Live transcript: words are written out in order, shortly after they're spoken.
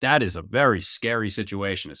That is a very scary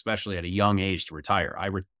situation, especially at a young age to retire. I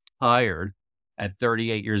retired at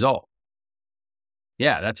 38 years old.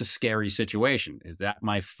 Yeah, that's a scary situation. Is that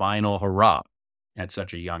my final hurrah at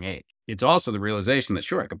such a young age? It's also the realization that,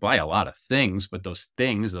 sure, I could buy a lot of things, but those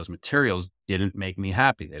things, those materials didn't make me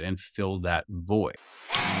happy. They didn't fill that void.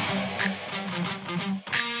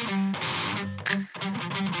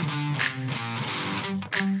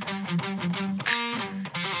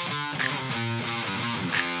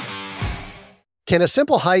 Can a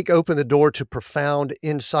simple hike open the door to profound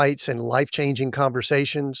insights and life-changing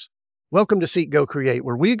conversations? Welcome to Seek, Go, Create,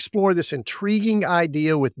 where we explore this intriguing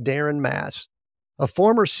idea with Darren Mass, a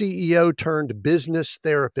former CEO turned business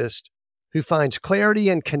therapist who finds clarity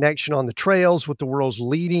and connection on the trails with the world's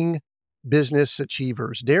leading business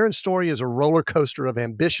achievers. Darren's story is a roller coaster of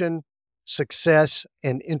ambition, success,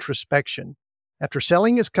 and introspection. After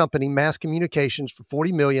selling his company, Mass Communications, for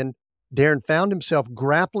 $40 million, Darren found himself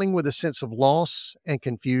grappling with a sense of loss and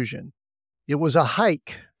confusion. It was a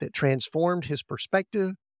hike that transformed his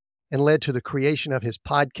perspective and led to the creation of his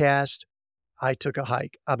podcast, I Took a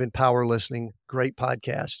Hike. I've been power listening, great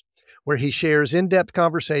podcast, where he shares in-depth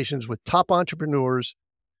conversations with top entrepreneurs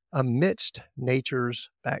amidst nature's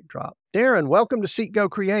backdrop. Darren, welcome to Seek, Go,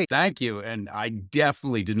 Create. Thank you. And I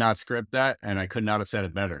definitely did not script that, and I could not have said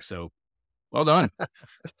it better. So well done.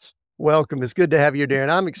 Welcome. It's good to have you, Darren.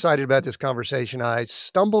 I'm excited about this conversation. I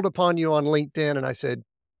stumbled upon you on LinkedIn and I said,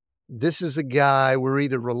 this is a guy, we're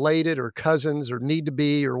either related or cousins or need to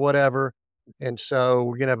be or whatever. And so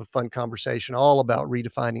we're going to have a fun conversation all about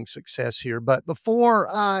redefining success here. But before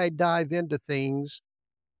I dive into things,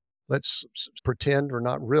 let's pretend, or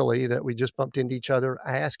not really, that we just bumped into each other.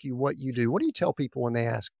 I ask you what you do. What do you tell people when they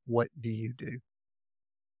ask, what do you do?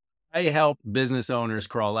 I help business owners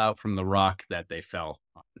crawl out from the rock that they fell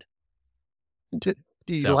on. Do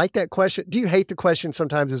you like that question? Do you hate the question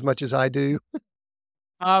sometimes as much as I do?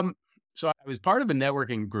 So I was part of a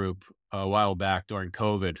networking group a while back during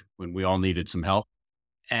COVID when we all needed some help.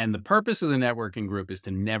 And the purpose of the networking group is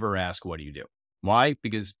to never ask, what do you do? Why?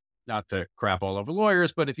 Because not to crap all over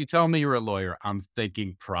lawyers, but if you tell me you're a lawyer, I'm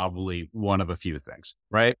thinking probably one of a few things,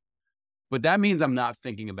 right? But that means I'm not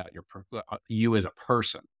thinking about you as a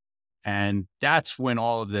person. And that's when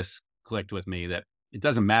all of this clicked with me, that it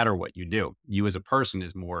doesn't matter what you do. You as a person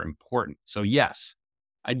is more important. So yes,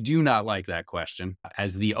 I do not like that question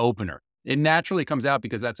as the opener. It naturally comes out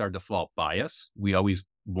because that's our default bias. We always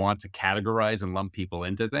want to categorize and lump people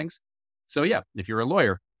into things. So yeah, if you're a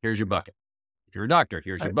lawyer, here's your bucket. If you're a doctor,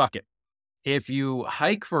 here's your bucket. If you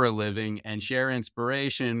hike for a living and share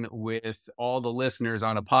inspiration with all the listeners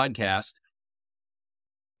on a podcast,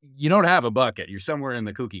 you don't have a bucket. You're somewhere in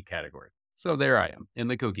the kooky category. So there I am in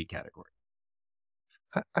the kooky category.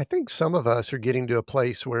 I think some of us are getting to a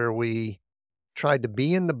place where we tried to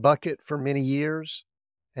be in the bucket for many years,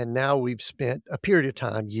 and now we've spent a period of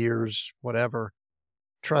time, years, whatever,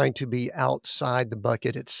 trying to be outside the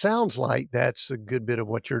bucket. It sounds like that's a good bit of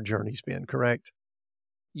what your journey's been, correct?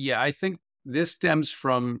 Yeah, I think this stems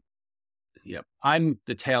from, I'm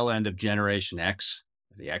the tail end of Generation X,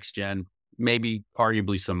 the X Gen, maybe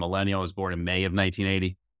arguably some millennial. I was born in May of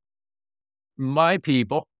 1980. My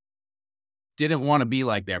people didn't want to be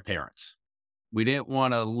like their parents. We didn't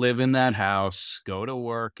want to live in that house, go to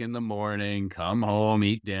work in the morning, come home,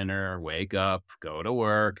 eat dinner, wake up, go to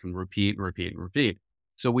work, and repeat, and repeat, and repeat.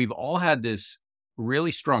 So we've all had this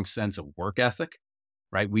really strong sense of work ethic,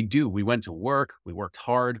 right? We went to work, we worked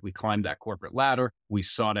hard, we climbed that corporate ladder, we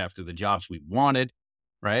sought after the jobs we wanted,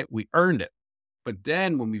 right? We earned it. But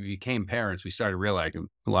then when we became parents, we started realizing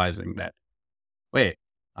that, wait,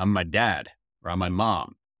 I'm my dad or I'm my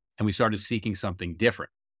mom. And we started seeking something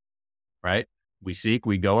different, right? We seek,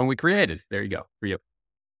 we go, and we create it. There you go for you.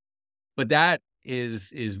 But that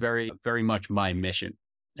is very, very much my mission,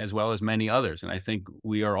 as well as many others. And I think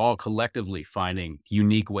we are all collectively finding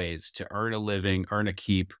unique ways to earn a living, earn a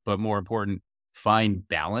keep, but more important, find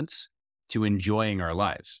balance to enjoying our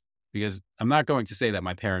lives. Because I'm not going to say that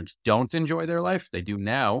my parents don't enjoy their life. They do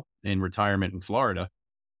now in retirement in Florida,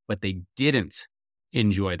 but they didn't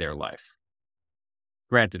enjoy their life.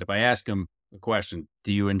 Granted, if I ask them the question,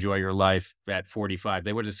 do you enjoy your life at 45?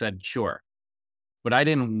 They would have said, sure. But I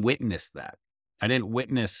didn't witness that. I didn't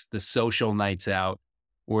witness the social nights out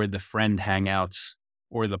or the friend hangouts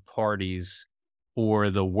or the parties or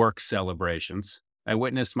the work celebrations. I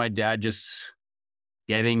witnessed my dad just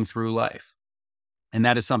getting through life. And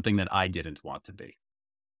that is something that I didn't want to be.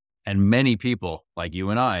 And many people like you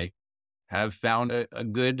and I have found a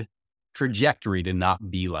good trajectory to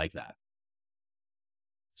not be like that.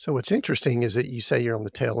 So what's interesting is that you say you're on the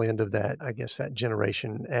tail end of that, I guess that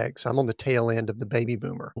Generation X. I'm on the tail end of the baby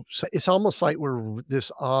boomer. So it's almost like we're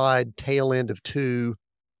this odd tail end of two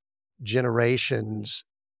generations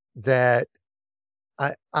that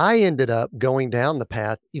I ended up going down the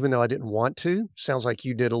path, even though I didn't want to. Sounds like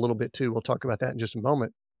you did a little bit too. We'll talk about that in just a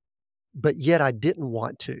moment. But yet I didn't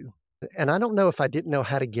want to. And I don't know if I didn't know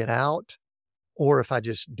how to get out or if I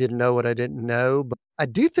just didn't know what I didn't know. But I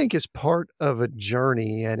do think it's part of a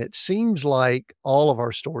journey. And it seems like all of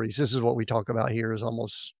our stories, this is what we talk about here, is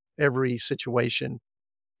almost every situation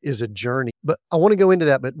is a journey. But I want to go into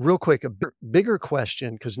that. But real quick, a bigger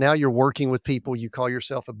question, because now you're working with people, you call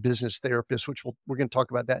yourself a business therapist, which we're going to talk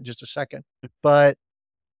about that in just a second. But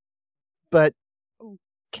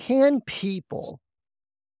can people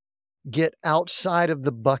get outside of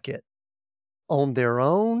the bucket on their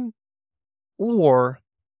own? Or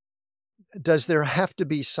does there have to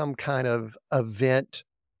be some kind of event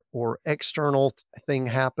or external thing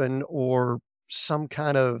happen or some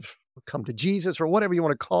kind of come to Jesus or whatever you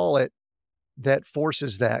want to call it that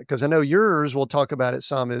forces that? Because I know yours, we'll talk about it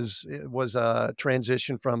some, it was a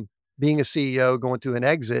transition from being a CEO going to an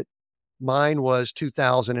exit. Mine was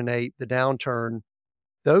 2008, the downturn.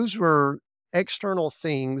 Those were external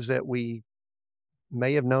things that we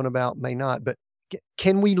may have known about, may not. But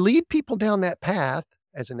can we lead people down that path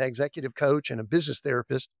as an executive coach and a business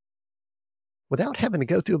therapist without having to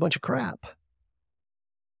go through a bunch of crap?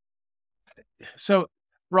 So,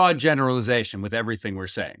 broad generalization with everything we're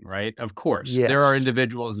saying, right? Of course, there are Yes.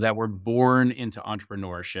 individuals that were born into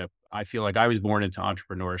entrepreneurship. I feel like I was born into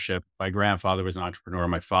entrepreneurship. My grandfather was an entrepreneur.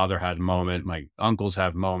 My father had a moment. My uncles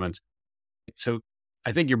have moments. So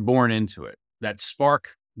I think you're born into it. That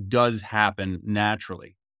spark does happen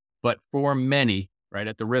naturally. But for many, right,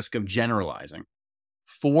 at the risk of generalizing,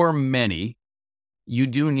 for many, you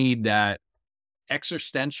do need that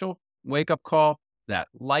existential wake-up call, that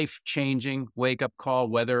life-changing wake-up call,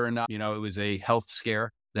 whether or not, it was a health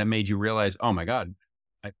scare that made you realize, oh my God,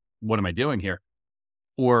 what am I doing here?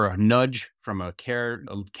 Or a nudge from a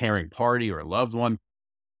caring party or a loved one.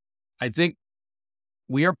 I think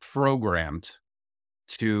we are programmed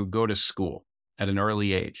to go to school at an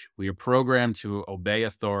early age. We are programmed to obey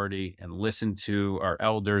authority and listen to our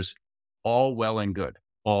elders, all well and good,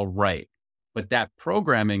 all right. But that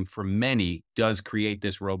programming for many does create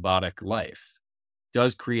this robotic life,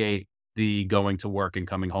 does create the going to work and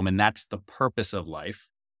coming home. And that's the purpose of life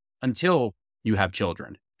until you have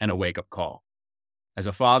children and a wake-up call. As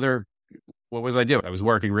a father, what was I doing? I was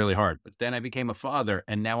working really hard, but then I became a father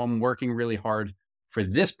and now I'm working really hard for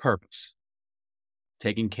this purpose,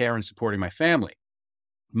 taking care and supporting my family.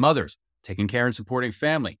 Mothers, taking care and supporting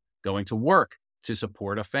family, going to work to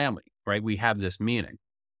support a family, right? We have this meaning.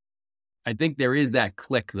 I think there is that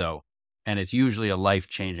click though, and it's usually a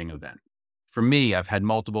life-changing event. For me, I've had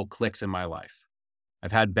multiple clicks in my life.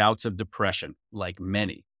 I've had bouts of depression, like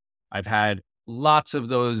many. I've had lots of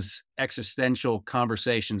those existential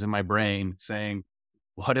conversations in my brain saying,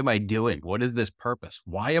 what am I doing? What is this purpose?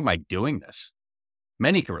 Why am I doing this?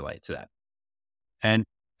 Many can relate to that. And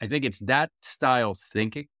I think it's that style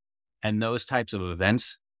thinking and those types of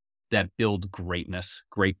events that build greatness,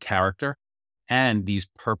 great character, and these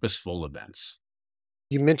purposeful events.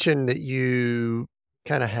 You mentioned that you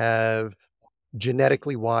kind of have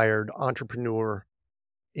genetically wired entrepreneur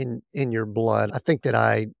in your blood. I think that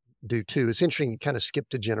I do too. It's interesting, you kind of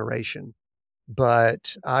skipped a generation,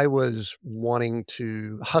 but I was wanting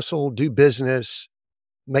to hustle, do business,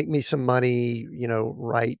 make me some money,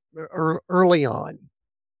 right early on.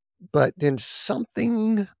 But then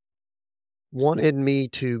something wanted me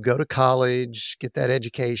to go to college, get that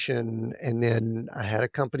education. And then I had a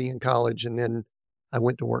company in college. And then I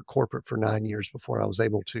went to work corporate for 9 years before I was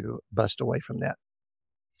able to bust away from that.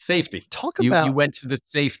 Safety. Talk You about went to the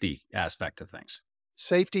safety aspect of things.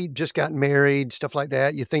 safety, just got married, stuff like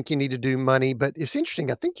that. You think you need to do money, but it's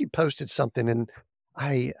interesting. I think you posted something and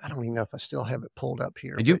I don't even know if I still have it pulled up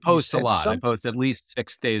here. I do But you post a said lot. I post at least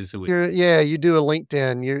 6 days a week. you do a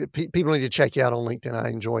LinkedIn. People need to check you out on LinkedIn. I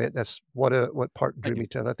enjoy it. That's what part drew me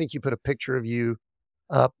to it. I think you put a picture of you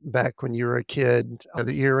up back when you were a kid,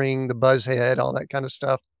 the earring, the buzz head, all that kind of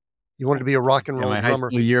stuff. You wanted to be a rock and roll my high drummer.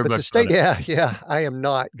 school yearbook But the state, photo. I am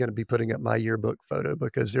not going to be putting up my yearbook photo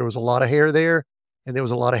because there was a lot of hair there and there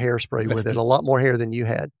was a lot of hairspray with it, a lot more hair than you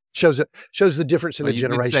had. Shows the difference in the You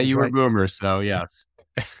generations. did say you were right? boomers, so yes.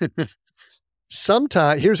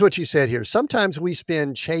 Sometimes, here's what you said here. Sometimes we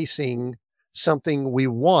spend chasing something we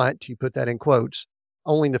want, you put that in quotes,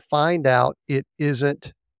 only to find out it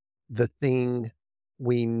isn't the thing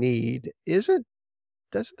we need. Doesn't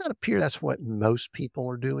that appear that's what most people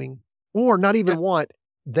are doing? Or not even want,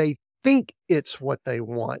 they think it's what they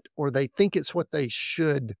want, or they think it's what they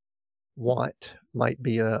should want, might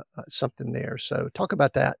be something there. So talk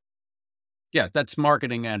about that. Yeah, that's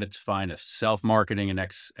marketing at its finest, self-marketing and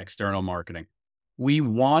external marketing. We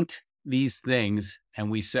want these things and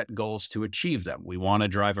we set goals to achieve them. We want to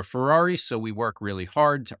drive a Ferrari, so we work really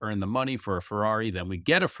hard to earn the money for a Ferrari. Then we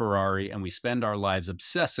get a Ferrari and we spend our lives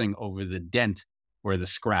obsessing over the dent or the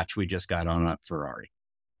scratch we just got on a Ferrari,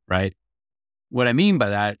 right? What I mean by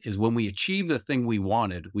that is when we achieve the thing we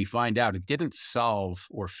wanted, we find out it didn't solve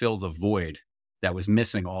or fill the void that was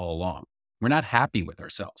missing all along. We're not happy with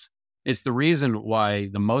ourselves. It's the reason why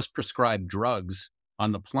the most prescribed drugs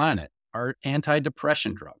on the planet are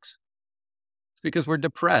antidepressant drugs. It's because we're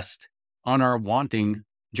depressed on our wanting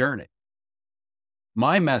journey.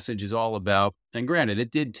 My message is all about, and granted, it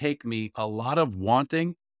did take me a lot of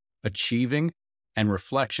wanting, achieving, and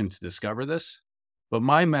reflection to discover this. But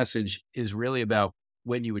my message is really about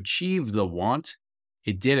when you achieve the want,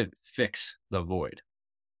 it didn't fix the void.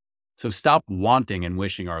 So stop wanting and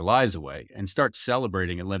wishing our lives away and start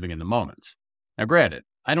celebrating and living in the moments. Now, granted,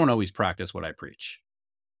 I don't always practice what I preach,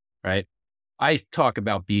 right? I talk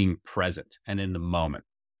about being present and in the moment.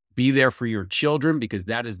 Be there for your children because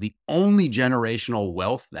that is the only generational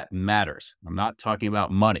wealth that matters. I'm not talking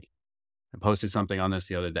about money. I posted something on this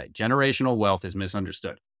the other day. Generational wealth is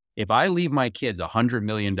misunderstood. If I leave my kids $100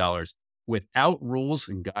 million without rules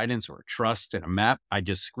and guidance or trust and a map, I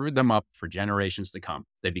just screwed them up for generations to come.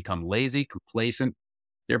 They become lazy, complacent.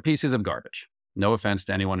 They're pieces of garbage. No offense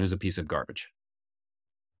to anyone who's a piece of garbage.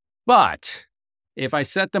 But if I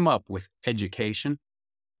set them up with education,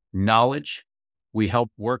 knowledge, we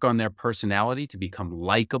help work on their personality to become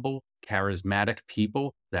likable, charismatic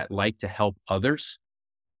people that like to help others,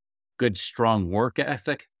 good, strong work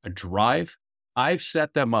ethic, a drive, I've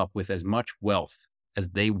set them up with as much wealth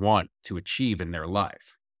as they want to achieve in their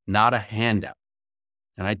life, not a handout.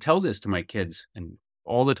 And I tell this to my kids and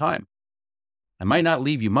all the time. I might not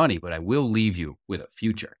leave you money, but I will leave you with a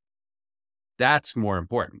future. That's more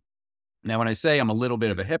important. Now, when I say I'm a little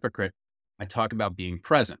bit of a hypocrite, I talk about being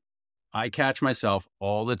present. I catch myself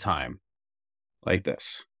all the time like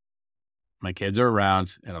this. My kids are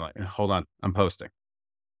around and I'm like, hold on, I'm posting.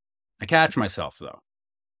 I catch myself though.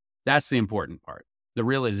 That's the important part. The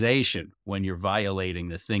realization when you're violating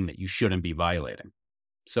the thing that you shouldn't be violating.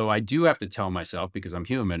 So I do have to tell myself, because I'm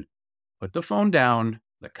human, put the phone down,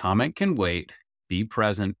 the comment can wait, be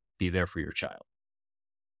present, be there for your child.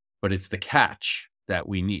 But it's the catch that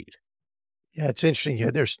we need. Yeah, it's interesting.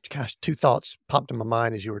 Yeah, there's two thoughts popped in my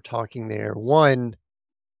mind as you were talking there. One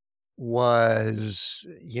was,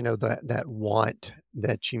 that want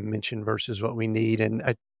that you mentioned versus what we need. And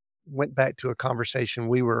I went back to a conversation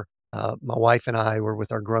my wife and I were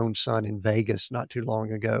with our grown son in Vegas not too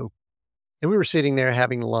long ago. And we were sitting there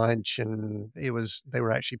having lunch and they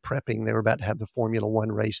were actually prepping. They were about to have the Formula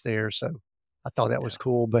One race there. So I thought that was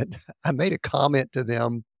cool, but I made a comment to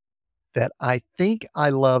them that I think I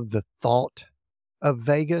love the thought of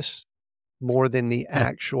Vegas more than the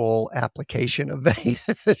actual application of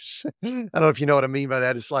Vegas. I don't know if you know what I mean by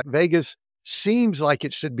that. It's like Vegas seems like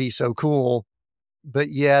it should be so cool, but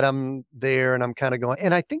yet I'm there and I'm kind of going,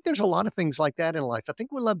 and I think there's a lot of things like that in life. I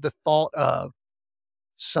think we love the thought of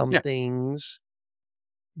some things,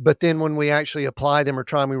 but then when we actually apply them or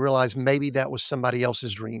try them, we realize maybe that was somebody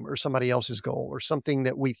else's dream or somebody else's goal or something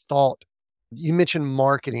that we thought. You mentioned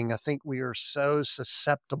marketing. I think we are so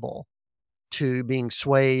susceptible to being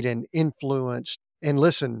swayed and influenced. And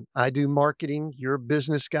listen, I do marketing. You're a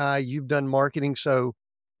business guy. You've done marketing. So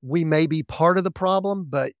we may be part of the problem,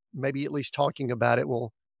 but maybe at least talking about it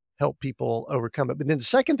will help people overcome it. But then the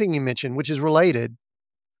second thing you mentioned, which is related,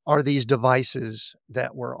 are these devices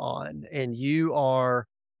that we're on. And you're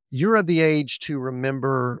of the age to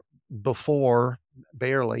remember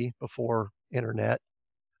barely before internet.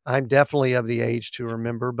 I'm definitely of the age to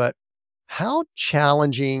remember, but how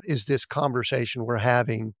challenging is this conversation we're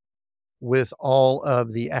having with all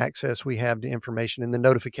of the access we have to information and the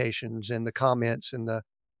notifications and the comments and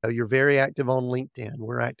you're very active on LinkedIn.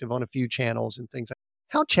 We're active on a few channels and things.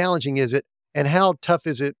 How challenging is it? And how tough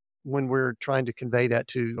is it when we're trying to convey that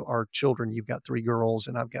to our children? You've got 3 girls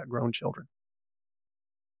and I've got grown children.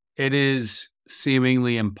 It is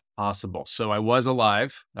seemingly impossible. So I was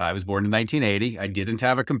alive. I was born in 1980. I didn't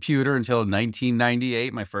have a computer until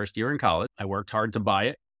 1998, my first year in college. I worked hard to buy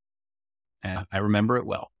it, and I remember it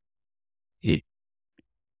well.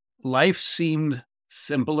 Life seemed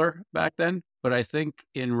simpler back then, but I think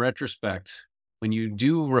in retrospect, when you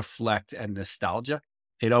do reflect and nostalgia,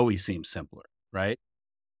 it always seems simpler, right?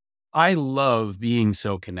 I love being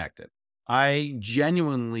so connected. I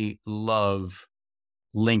genuinely love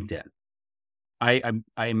LinkedIn.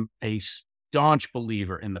 I'm a staunch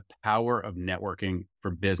believer in the power of networking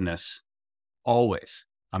for business. Always.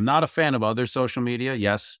 I'm not a fan of other social media.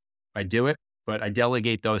 Yes, I do it, but I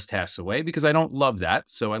delegate those tasks away because I don't love that.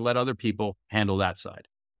 So I let other people handle that side.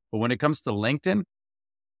 But when it comes to LinkedIn,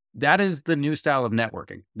 that is the new style of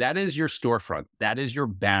networking. That is your storefront. That is your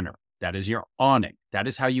banner. That is your awning. That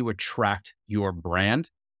is how you attract your brand.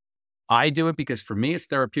 I do it because for me, it's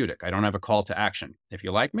therapeutic. I don't have a call to action. If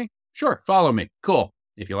you like me, sure, follow me. Cool.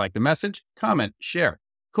 If you like the message, comment, share.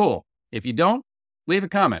 Cool. If you don't, leave a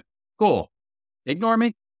comment. Cool. Ignore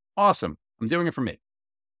me? Awesome. I'm doing it for me.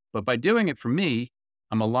 But by doing it for me,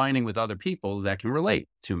 I'm aligning with other people that can relate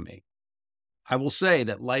to me. I will say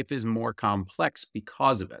that life is more complex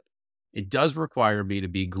because of it. It does require me to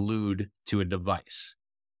be glued to a device.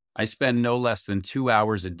 I spend no less than 2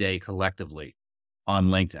 hours a day collectively on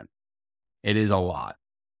LinkedIn. It is a lot,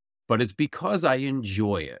 but it's because I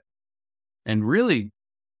enjoy it. And really,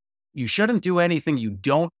 you shouldn't do anything you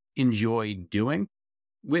don't enjoy doing,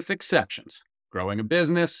 with exceptions. Growing a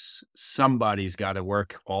business, somebody's got to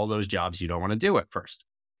work all those jobs you don't want to do at first.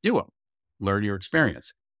 Do them, learn your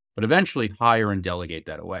experience, but eventually hire and delegate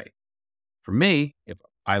that away. For me, if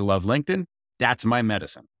I love LinkedIn, that's my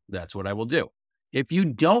medicine. That's what I will do. If you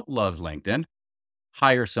don't love LinkedIn,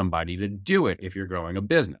 hire somebody to do it if you're growing a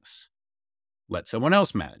business. Let someone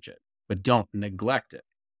else manage it, but don't neglect it.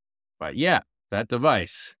 But yeah, that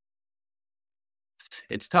device,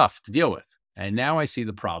 it's tough to deal with. And now I see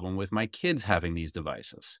the problem with my kids having these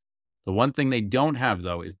devices. The one thing they don't have,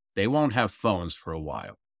 though, is they won't have phones for a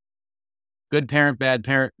while. Good parent, bad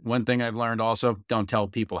parent. One thing I've learned also, don't tell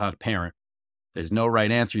people how to parent. There's no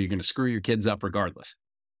right answer. You're going to screw your kids up regardless.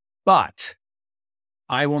 But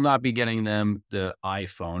I will not be getting them the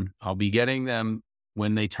iPhone. I'll be getting them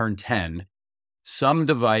when they turn 10, some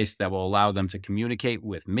device that will allow them to communicate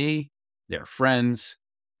with me, their friends,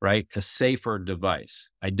 right? A safer device.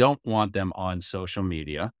 I don't want them on social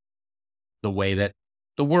media the way that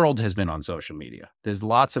the world has been on social media. There's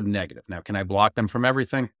lots of negative. Now, can I block them from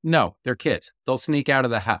everything? No, they're kids. They'll sneak out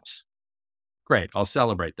of the house. Great. I'll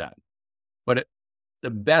celebrate that. But the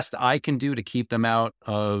best I can do to keep them out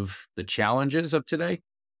of the challenges of today,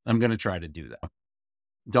 I'm going to try to do that.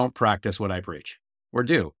 Don't practice what I preach, or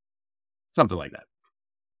do. Something like that.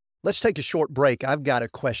 Let's take a short break. I've got a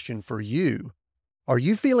question for you. Are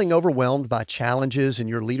you feeling overwhelmed by challenges in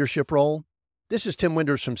your leadership role? This is Tim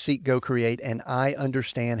Winders from Seek, Go, Create, and I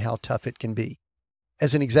understand how tough it can be.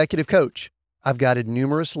 As an executive coach, I've guided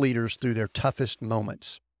numerous leaders through their toughest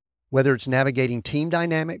moments. Whether it's navigating team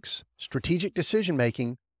dynamics, strategic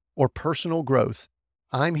decision-making, or personal growth,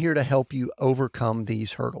 I'm here to help you overcome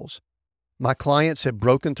these hurdles. My clients have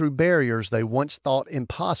broken through barriers they once thought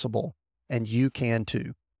impossible, and you can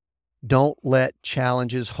too. Don't let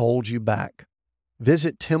challenges hold you back.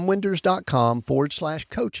 Visit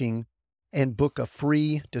timwinders.com/coaching and book a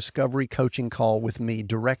free discovery coaching call with me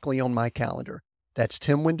directly on my calendar. That's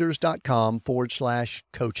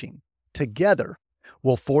timwinders.com/coaching. Together,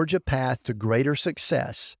 we'll forge a path to greater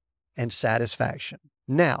success and satisfaction.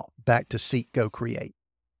 Now, back to Seek, Go, Create.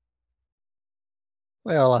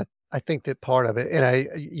 Well, I think that part of it, and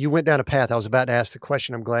you went down a path. I was about to ask the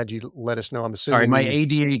question. I'm glad you let us know. I'm Sorry, assuming my your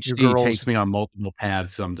ADHD girls. takes me on multiple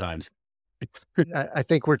paths sometimes. I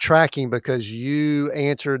think we're tracking because you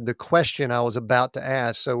answered the question I was about to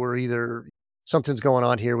ask. So we're either something's going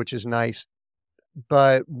on here, which is nice.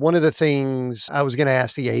 But one of the things I was going to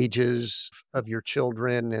ask the ages of your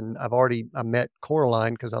children, and I met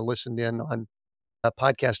Coraline because I listened in on a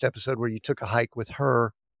podcast episode where you took a hike with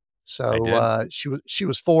her. I did. So she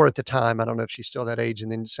was 4 at the time. I don't know if she's still that age.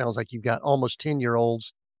 And then it sounds like you've got almost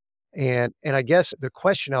 10-year-olds. And I guess the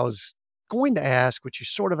question I was going to ask, which you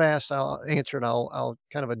sort of asked, I'll answer it. I'll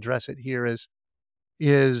kind of address it here is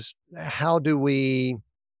how do we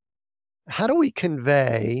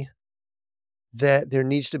convey that there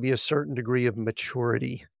needs to be a certain degree of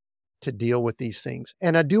maturity to deal with these things?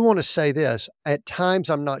 And I do want to say this, at times,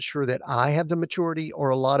 I'm not sure that I have the maturity,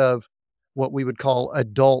 or a lot of what we would call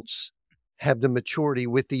adults have the maturity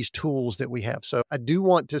with these tools that we have. So I do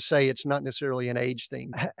want to say it's not necessarily an age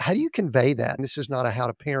thing. How do you convey that? And this is not a how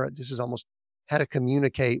to parent. This is almost how to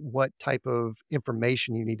communicate what type of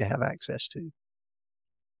information you need to have access to.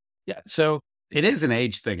 Yeah. So it is an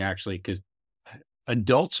age thing, actually, because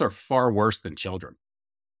adults are far worse than children,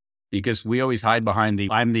 because we always hide behind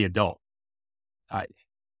I'm the adult.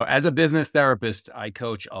 As a business therapist, I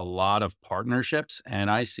coach a lot of partnerships, and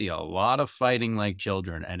I see a lot of fighting like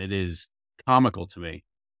children, and it is comical to me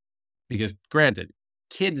because, granted,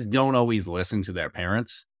 kids don't always listen to their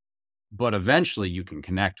parents, but eventually you can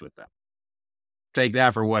connect with them. take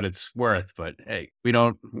that for what it's worth. But hey,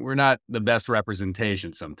 we're not the best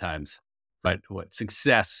representation sometimes, but what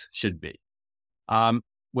success should be.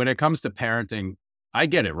 When it comes to parenting, I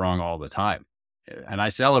get it wrong all the time. And I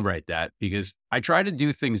celebrate that because I try to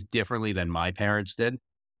do things differently than my parents did.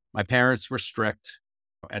 My parents were strict.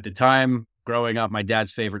 At the time, growing up, my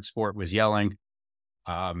dad's favorite sport was yelling.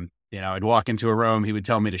 I'd walk into a room, he would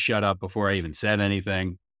tell me to shut up before I even said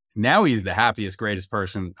anything. Now he's the happiest, greatest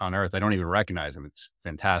person on earth. I don't even recognize him. It's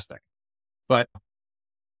fantastic. But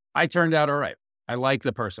I turned out all right. I like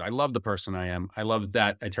the person. I love the person I am. I love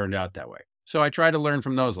that I turned out that way. So I try to learn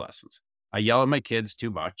from those lessons. I yell at my kids too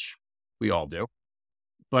much. We all do.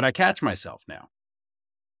 But I catch myself now.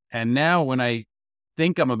 And now when I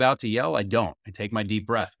think I'm about to yell, I don't. I take my deep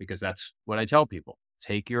breath because that's what I tell people.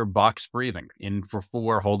 Take your box breathing in for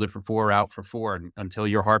 4, hold it for 4, out for 4 until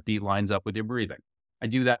your heartbeat lines up with your breathing. I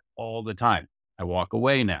do that all the time. I walk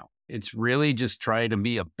away now. It's really just trying to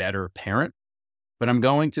be a better parent, but I'm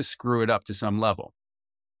going to screw it up to some level.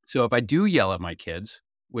 So if I do yell at my kids,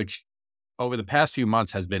 which over the past few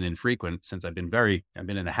months has been infrequent since I've been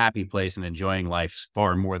in a happy place and enjoying life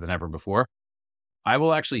far more than ever before, I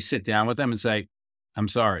will actually sit down with them and say, I'm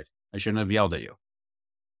sorry, I shouldn't have yelled at you.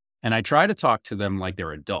 And I try to talk to them like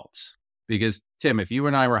they're adults. Because, Tim, if you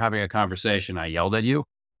and I were having a conversation, I yelled at you,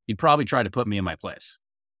 you'd probably try to put me in my place,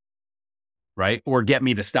 right? Or get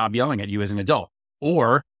me to stop yelling at you as an adult.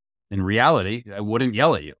 Or, in reality, I wouldn't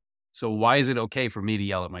yell at you. So why is it okay for me to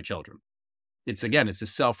yell at my children? It's a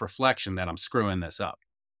self-reflection that I'm screwing this up.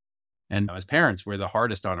 And as parents, we're the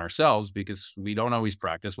hardest on ourselves because we don't always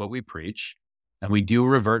practice what we preach. And we do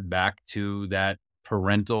revert back to that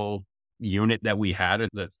parental unit that we had in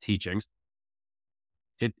the teachings.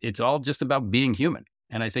 It's all just about being human.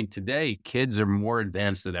 And I think today kids are more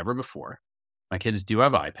advanced than ever before. My kids do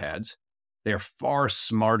have iPads. They're far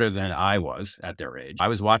smarter than I was at their age. I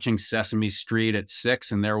was watching Sesame Street at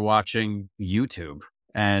 6 and they're watching YouTube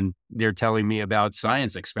and they're telling me about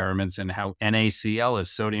science experiments and how NaCl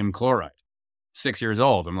is sodium chloride. 6 years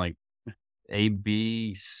old. I'm like,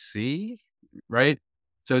 ABC, right?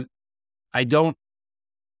 So I don't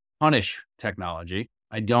punish technology.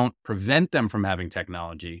 I don't prevent them from having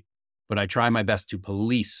technology, but I try my best to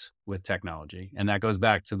police with technology. And that goes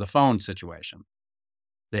back to the phone situation.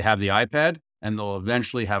 They have the iPad and they'll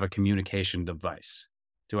eventually have a communication device.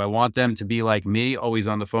 Do I want them to be like me, always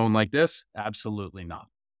on the phone like this? Absolutely not.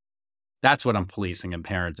 That's what I'm policing and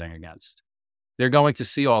parenting against. They're going to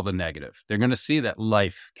see all the negative. They're going to see that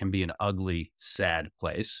life can be an ugly, sad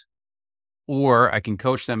place. Or I can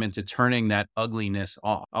coach them into turning that ugliness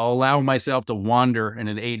off. I'll allow myself to wander in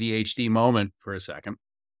an ADHD moment for a second.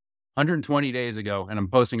 120 days ago, and I'm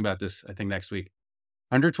posting about this, I think, next week.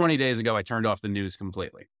 120 days ago, I turned off the news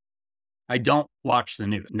completely. I don't watch the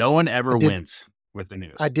news. No one ever wins with the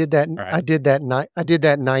news. I did that. Right. I did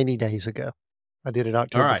that 90 days ago. I did it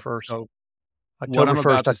October 1st. So October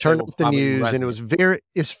 1st, I turned off the news and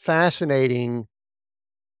it's fascinating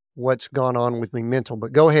what's gone on with me mental,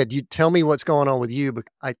 but go ahead. You tell me what's going on with you, but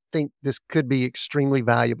I think this could be extremely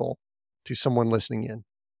valuable to someone listening in.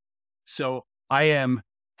 So I am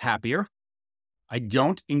happier. I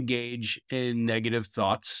don't engage in negative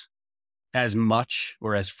thoughts as much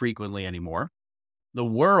or as frequently anymore. The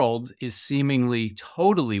world is seemingly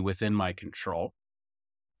totally within my control.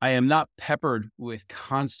 I am not peppered with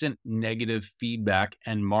constant negative feedback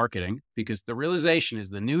and marketing because the realization is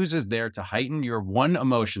the news is there to heighten your one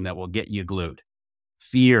emotion that will get you glued.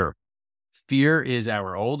 Fear. Fear is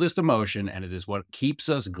our oldest emotion and it is what keeps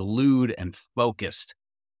us glued and focused.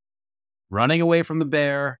 Running away from the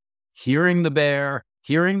bear, hearing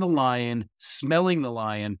the lion, smelling the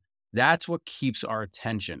lion, that's what keeps our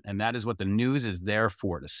attention. And that is what the news is there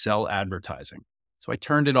for, to sell advertising. So I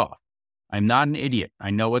turned it off. I'm not an idiot. I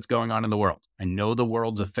know what's going on in the world. I know the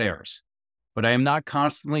world's affairs, but I am not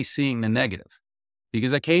constantly seeing the negative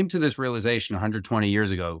because I came to this realization 120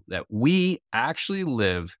 years ago that we actually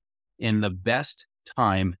live in the best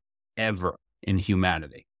time ever in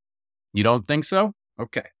humanity. You don't think so?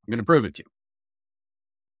 Okay, I'm going to prove it to you.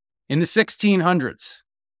 In the 1600s,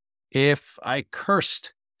 if I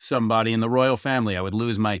cursed somebody in the royal family, I would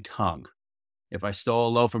lose my tongue. If I stole a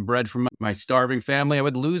loaf of bread from my starving family, I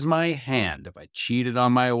would lose my hand. If I cheated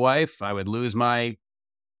on my wife, I would lose my...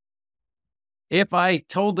 If I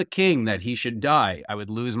told the king that he should die, I would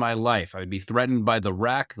lose my life. I would be threatened by the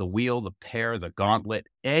rack, the wheel, the pear, the gauntlet,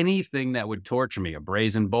 anything that would torture me, a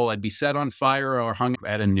brazen bull. I'd be set on fire or hung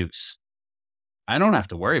at a noose. I don't have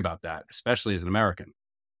to worry about that, especially as an American.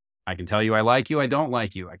 I can tell you I like you, I don't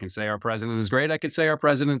like you. I can say our president is great. I can say our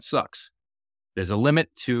president sucks. There's a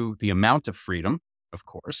limit to the amount of freedom, of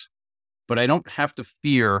course, but I don't have to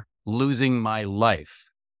fear losing my life.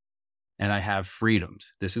 And I have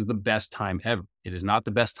freedoms. This is the best time ever. It is not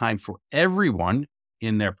the best time for everyone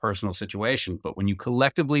in their personal situation, but when you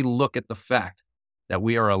collectively look at the fact that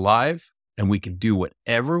we are alive and we can do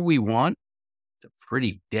whatever we want, it's a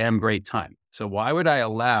pretty damn great time. So why would I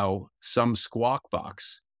allow some squawk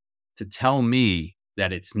box to tell me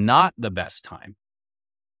that it's not the best time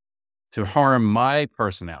to harm my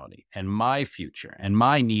personality and my future and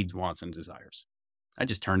my needs, wants, and desires? I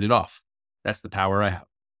just turned it off. That's the power I have.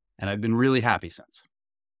 And I've been really happy since.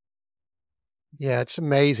 Yeah, it's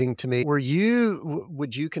amazing to me.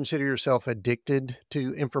 Would you consider yourself addicted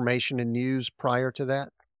to information and news prior to that?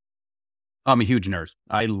 I'm a huge nerd.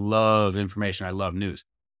 I love information. I love news.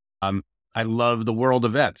 Um, I love the world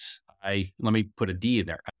events. Let me put a D in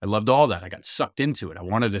there. I loved all that. I got sucked into it. I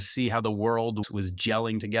wanted to see how the world was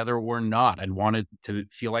gelling together or not. I wanted to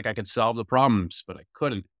feel like I could solve the problems, but I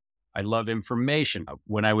couldn't. I love information.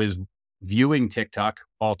 When I was viewing TikTok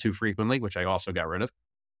all too frequently, which I also got rid of,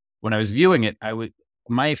 when I was viewing it,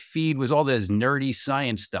 my feed was all this nerdy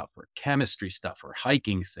science stuff or chemistry stuff or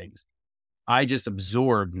hiking things. I just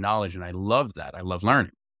absorbed knowledge and I love that. I love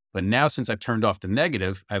learning. But now, since I've turned off the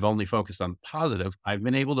negative, I've only focused on the positive. I've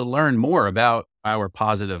been able to learn more about our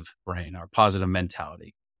positive brain, our positive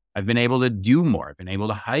mentality. I've been able to do more. I've been able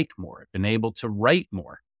to hike more. I've been able to write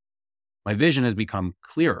more. My vision has become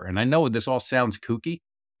clearer. And I know this all sounds kooky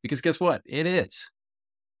because guess what? It is.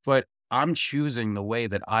 But I'm choosing the way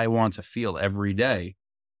that I want to feel every day.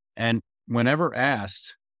 And whenever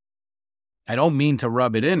asked, I don't mean to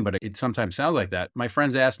rub it in, but it sometimes sounds like that. My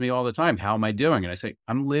friends ask me all the time, how am I doing? And I say,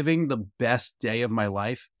 I'm living the best day of my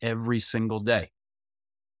life every single day.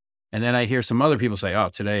 And then I hear some other people say, oh,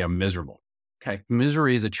 today I'm miserable. Okay.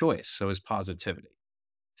 Misery is a choice. So is positivity.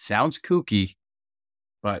 Sounds kooky,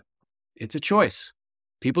 but it's a choice.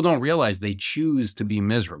 People don't realize they choose to be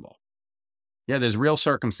miserable. Yeah, there's real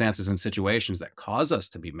circumstances and situations that cause us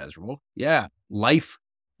to be miserable. Yeah, life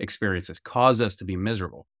experiences cause us to be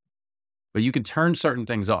miserable. But you can turn certain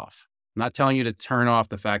things off. I'm not telling you to turn off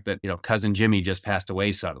the fact that, cousin Jimmy just passed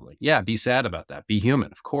away suddenly. Yeah, be sad about that. Be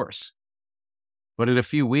human, of course. But in a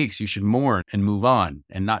few weeks, you should mourn and move on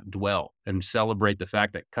and not dwell and celebrate the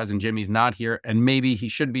fact that cousin Jimmy's not here and maybe he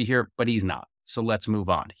should be here, but he's not. So let's move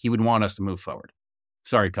on. He would want us to move forward.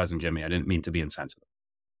 Sorry, cousin Jimmy. I didn't mean to be insensitive.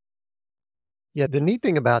 Yeah, the neat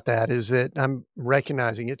thing about that is that I'm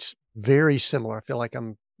recognizing it's very similar. I feel like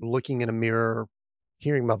I'm looking in a mirror,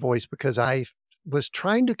 hearing my voice because I was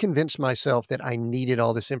trying to convince myself that I needed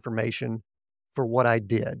all this information for what I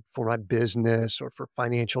did, for my business or for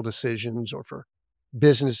financial decisions or for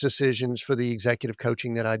business decisions, for the executive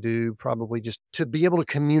coaching that I do, probably just to be able to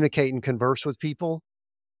communicate and converse with people.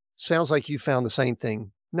 Sounds like you found the same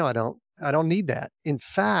thing. No, I don't. I don't need that. In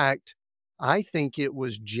fact, I think it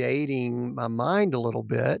was jading my mind a little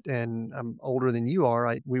bit, and I'm older than you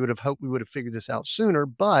are. We would have hoped we would have figured this out sooner,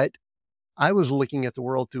 but I was looking at the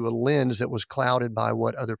world through a lens that was clouded by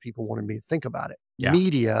what other people wanted me to think about it. Yeah.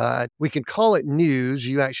 Media, we can call it news.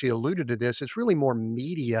 You actually alluded to this. It's really more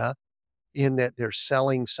media in that they're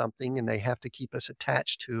selling something and they have to keep us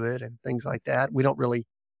attached to it and things like that. We don't really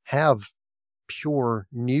have pure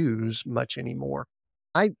news much anymore.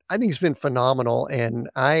 I think it's been phenomenal. And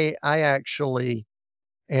I actually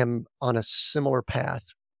am on a similar path,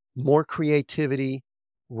 more creativity,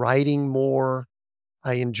 writing more.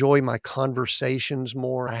 I enjoy my conversations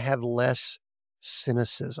more. I have less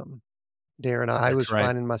cynicism. Darren, I was right.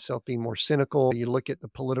 finding myself being more cynical. You look at the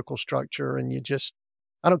political structure and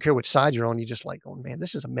I don't care which side you're on. You just like, oh man,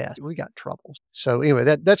 this is a mess. We got troubles. So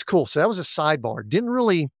anyway, that's cool. So that was a sidebar. Didn't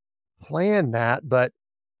really plan that, but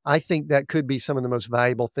I think that could be some of the most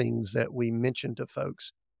valuable things that we mention to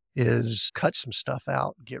folks is cut some stuff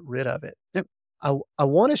out, get rid of it. Yep. I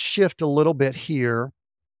want to shift a little bit here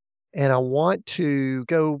and I want to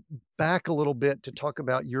go back a little bit to talk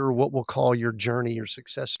about what we'll call your journey, your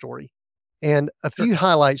success story. And a few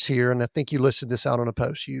highlights here. And I think you listed this out on a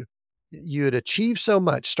post. You had achieved so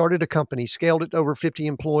much, started a company, scaled it to over 50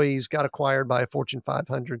 employees, got acquired by a Fortune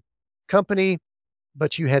 500 company,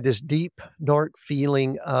 but you had this deep, dark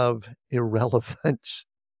feeling of irrelevance.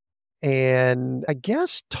 And I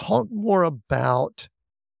guess talk more about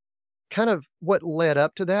kind of what led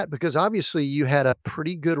up to that, because obviously you had a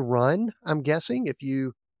pretty good run, I'm guessing, if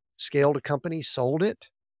you scaled a company, sold it.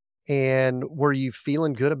 And were you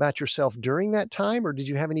feeling good about yourself during that time? Or did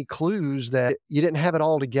you have any clues that you didn't have it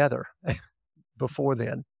all together before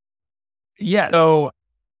then? Yeah. So I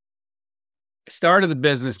started the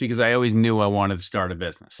business because I always knew I wanted to start a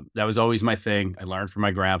business. That was always my thing. I learned from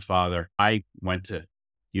my grandfather. I went to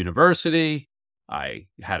university. I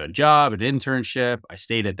had a job, an internship. I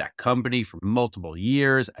stayed at that company for multiple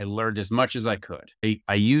years. I learned as much as I could.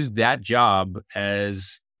 I used that job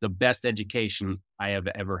as the best education I have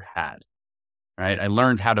ever had, right? I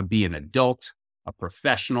learned how to be an adult, a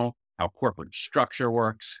professional, how corporate structure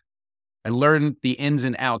works. I learned the ins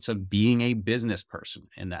and outs of being a business person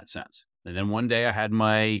in that sense. And then one day I had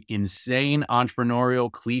my insane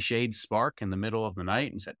entrepreneurial cliched spark in the middle of the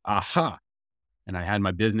night and said, aha. And I had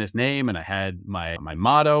my business name and I had my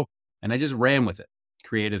motto, and I just ran with it.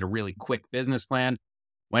 Created a really quick business plan,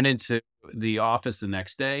 went into the office the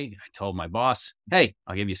next day. I told my boss, hey,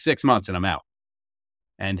 I'll give you 6 months and I'm out.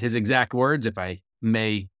 And his exact words, if I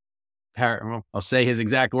may, I'll say his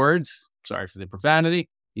exact words. Sorry for the profanity.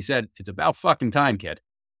 He said, it's about fucking time, kid.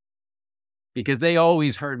 Because they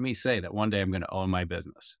always heard me say that one day I'm going to own my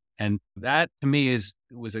business. And that to me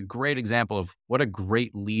was a great example of what a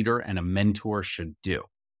great leader and a mentor should do.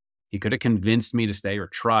 He could have convinced me to stay or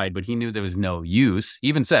tried, but he knew there was no use. He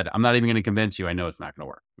even said, I'm not even going to convince you. I know it's not going to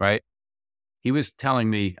work, right? He was telling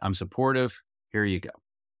me, I'm supportive. Here you go.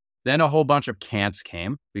 Then a whole bunch of can'ts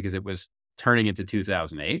came because it was turning into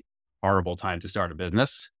 2008. Horrible time to start a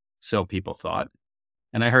business. So people thought.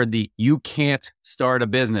 And I heard you can't start a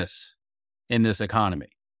business in this economy.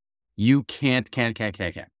 You can't.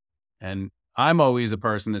 And I'm always a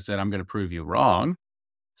person that said, I'm going to prove you wrong.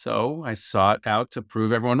 So I sought out to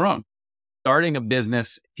prove everyone wrong. Starting a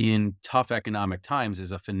business in tough economic times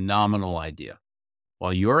is a phenomenal idea.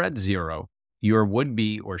 While you're at zero, your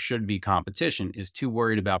would-be or should-be competition is too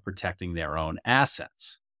worried about protecting their own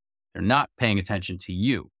assets. They're not paying attention to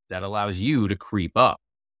you. That allows you to creep up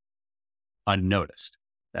unnoticed.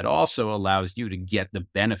 That also allows you to get the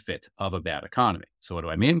benefit of a bad economy. So what do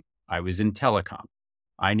I mean? I was in telecom.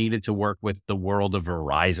 I needed to work with the world of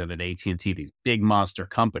Verizon and AT&T, these big monster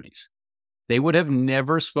companies. They would have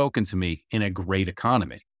never spoken to me in a great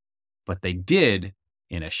economy, but they did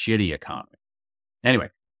in a shitty economy. Anyway,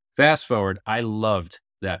 fast forward, I loved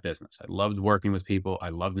that business. I loved working with people. I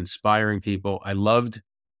loved inspiring people. I loved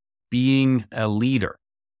being a leader.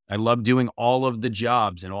 I loved doing all of the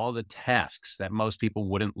jobs and all the tasks that most people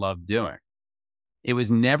wouldn't love doing. It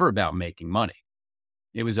was never about making money.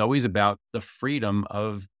 It was always about the freedom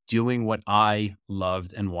of doing what I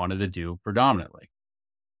loved and wanted to do predominantly.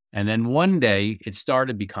 And then one day it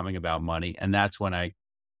started becoming about money. And that's when I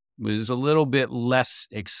was a little bit less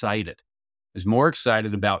excited. I was more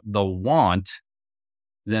excited about the want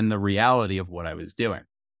than the reality of what I was doing.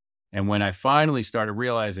 And when I finally started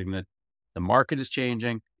realizing that the market is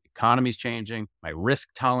changing, the economy is changing, my risk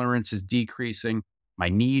tolerance is decreasing, my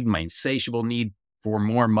insatiable need for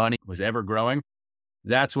more money was ever growing,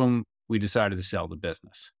 that's when we decided to sell the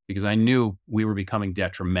business because I knew we were becoming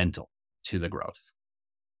detrimental to the growth.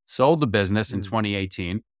 Sold the business in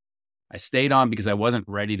 2018. I stayed on because I wasn't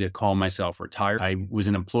ready to call myself retired. I was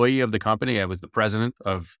an employee of the company. I was the president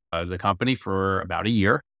of the company for about a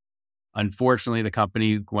year. Unfortunately, the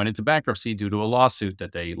company went into bankruptcy due to a lawsuit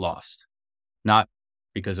that they lost, not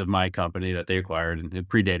because of my company that they acquired, and it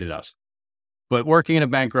predated us. But working in a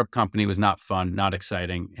bankrupt company was not fun, not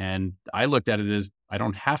exciting. And I looked at it as I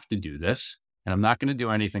don't have to do this, and I'm not going to do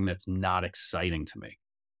anything that's not exciting to me.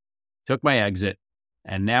 Took my exit,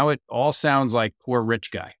 and now it all sounds like poor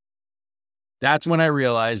rich guy. That's when I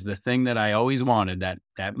realized the thing that I always wanted,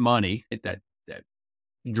 that money, that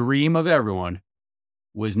dream of everyone,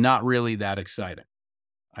 was not really that exciting.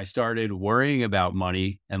 I started worrying about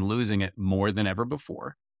money and losing it more than ever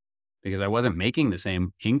before because I wasn't making the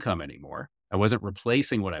same income anymore. I wasn't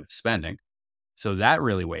replacing what I was spending. So that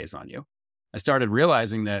really weighs on you. I started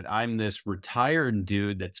realizing that I'm this retired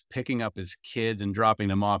dude that's picking up his kids and dropping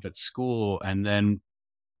them off at school and then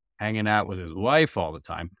hanging out with his wife all the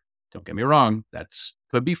time. Don't get me wrong.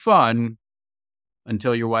 Could be fun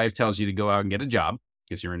until your wife tells you to go out and get a job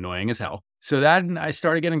because you're annoying as hell. So then I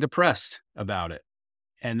started getting depressed about it.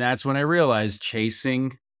 And that's when I realized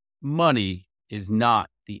chasing money is not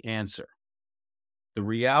the answer. The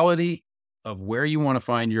reality of where you want to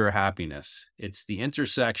find your happiness, it's the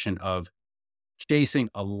intersection of chasing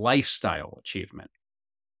a lifestyle achievement.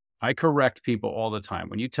 I correct people all the time.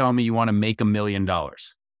 When you tell me you want to make $1 million,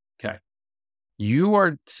 okay, you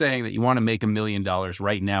are saying that you want to make $1 million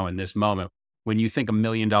right now in this moment when you think $1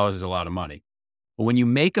 million is a lot of money. But when you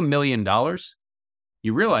make $1 million,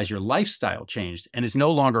 you realize your lifestyle changed and it's no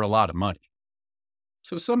longer a lot of money.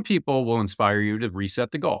 So some people will inspire you to reset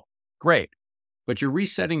the goal. Great. But you're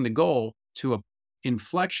resetting the goal to an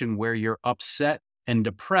inflection where you're upset and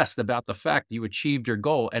depressed about the fact that you achieved your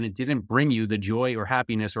goal and it didn't bring you the joy or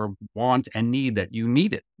happiness or want and need that you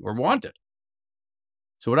needed or wanted.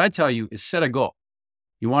 So what I tell you is set a goal.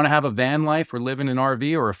 You want to have a van life or live in an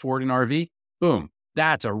RV or afford an RV? Boom.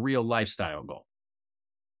 That's a real lifestyle goal.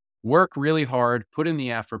 Work really hard, put in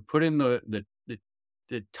the effort, put in the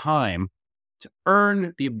time to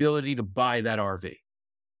earn the ability to buy that RV.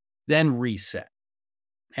 Then reset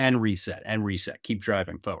and reset and reset. Keep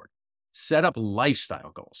driving forward. Set up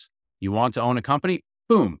lifestyle goals. You want to own a company?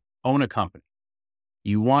 Boom, own a company.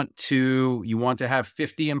 You want to have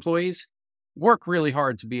 50 employees? Work really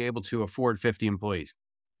hard to be able to afford 50 employees.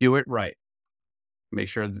 Do it right. Make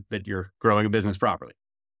sure that you're growing a business properly.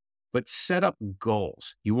 But set up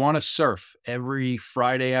goals. You want to surf every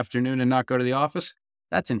Friday afternoon and not go to the office?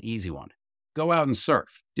 That's an easy one. Go out and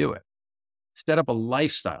surf. Do it. Set up a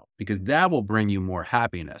lifestyle, because that will bring you more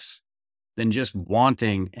happiness than just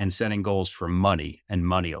wanting and setting goals for money and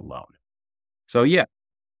money alone. So yeah,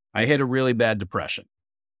 I hit a really bad depression.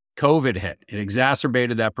 COVID hit. It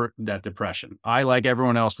exacerbated that depression. I, like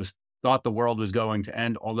everyone else, thought the world was going to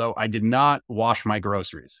end, although I did not wash my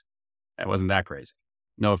groceries. That wasn't that crazy.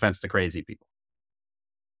 No offense to crazy people.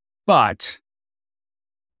 But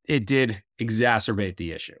it did exacerbate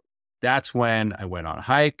the issue. That's when I went on a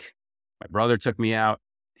hike. My brother took me out.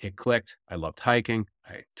 It clicked. I loved hiking.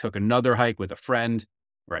 I took another hike with a friend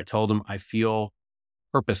where I told him I feel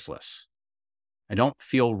purposeless. I don't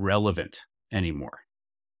feel relevant anymore.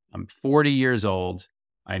 I'm 40 years old.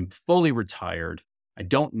 I'm fully retired. I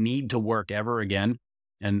don't need to work ever again.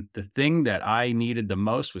 And the thing that I needed the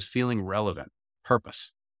most was feeling relevant,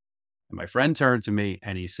 purpose. And my friend turned to me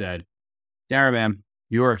and he said, Darren, man,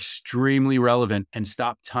 you're extremely relevant, and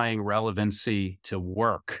stop tying relevancy to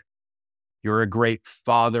work. You're a great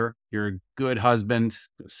father. You're a good husband,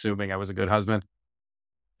 assuming I was a good husband.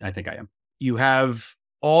 I think I am. You have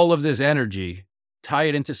all of this energy. Tie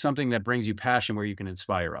it into something that brings you passion, where you can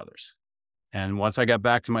inspire others. And once I got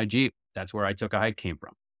back to my Jeep, that's where I took a hike came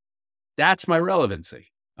from. That's my relevancy.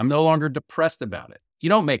 I'm no longer depressed about it. You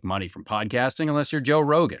don't make money from podcasting unless you're Joe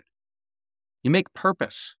Rogan. You make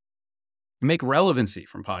purpose. You make relevancy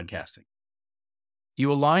from podcasting.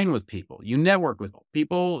 You align with people. You network with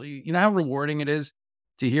people. You know how rewarding it is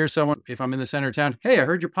to hear someone, if I'm in the center of town, hey, I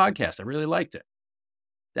heard your podcast. I really liked it.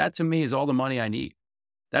 That to me is all the money I need.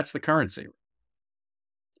 That's the currency.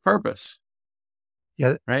 Purpose.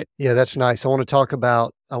 Yeah. Right. Yeah, that's nice. I want to talk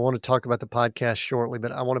about the podcast shortly,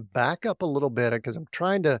 but I want to back up a little bit because I'm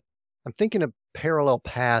thinking of parallel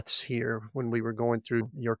paths here. When we were going through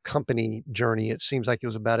your company journey, it seems like it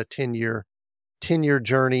was about a 10-year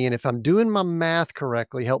journey. And if I'm doing my math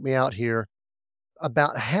correctly, help me out here,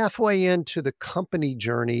 about halfway into the company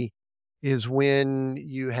journey is when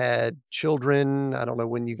you had children. I don't know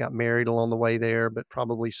when you got married along the way there, but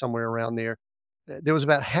probably somewhere around there. There was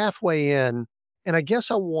about halfway in. And I guess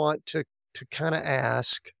I want to kind of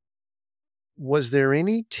ask, was there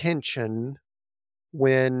any tension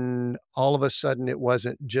when all of a sudden it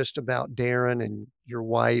wasn't just about Darren and your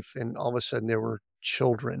wife, and all of a sudden there were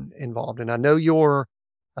children involved? And I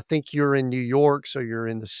think you're in New York, so you're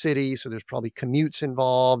in the city, so there's probably commutes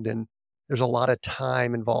involved, and there's a lot of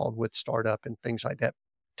time involved with startup and things like that.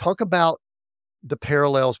 Talk about the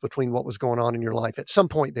parallels between what was going on in your life at some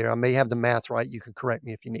point there. I may have the math right. You can correct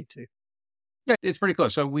me if you need to. Yeah, it's pretty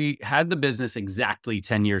close. So we had the business exactly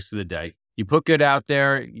 10 years to the day. You put good out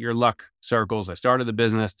there, your luck circles. I started the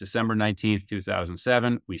business December 19th,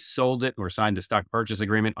 2007. We sold it or signed a stock purchase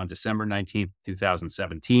agreement on December 19th,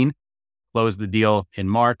 2017. Closed the deal in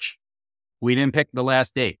March. We didn't pick the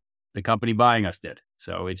last date. The company buying us did.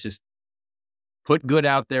 So it's just put good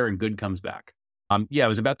out there and good comes back. It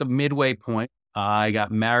was about the midway point. I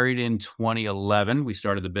got married in 2011. We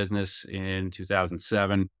started the business in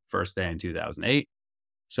 2007, first day in 2008.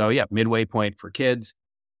 So midway point for kids.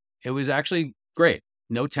 It was actually great.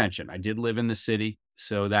 No tension. I did live in the city.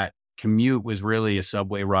 So that commute was really a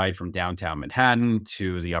subway ride from downtown Manhattan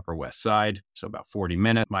to the Upper West Side. So about 40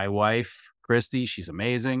 minutes. My wife, Christy, she's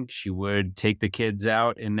amazing. She would take the kids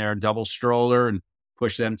out in their double stroller and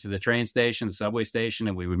push them to the train station, the subway station,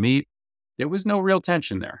 and we would meet. There was no real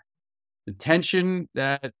tension there. The tension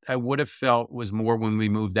that I would have felt was more when we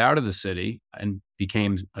moved out of the city and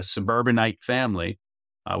became a suburbanite family.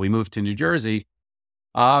 We moved to New Jersey.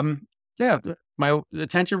 The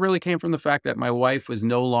tension really came from the fact that my wife was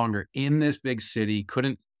no longer in this big city,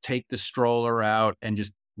 couldn't take the stroller out and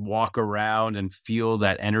just walk around and feel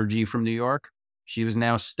that energy from New York. She was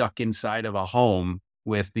now stuck inside of a home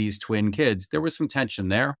with these twin kids. There was some tension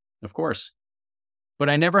there, of course. But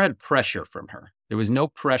I never had pressure from her. There was no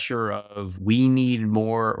pressure of we need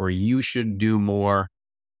more or you should do more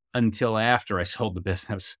until after I sold the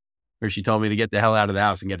business, where she told me to get the hell out of the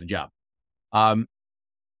house and get a job.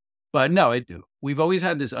 But no, we've always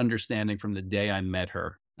had this understanding from the day I met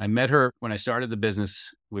her. I met her when I started the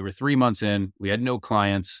business. We were 3 months in. We had no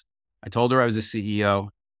clients. I told her I was a CEO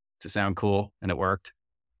to sound cool, and it worked.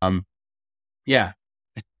 Yeah,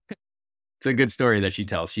 it's a good story that she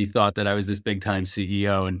tells. She thought that I was this big time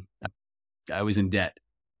CEO and I was in debt.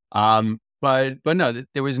 But no,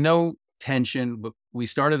 there was no tension. But we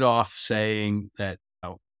started off saying that,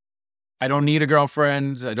 oh, I don't need a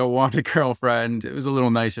girlfriend. I don't want a girlfriend. It was a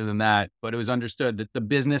little nicer than that, but it was understood that the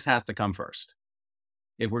business has to come first.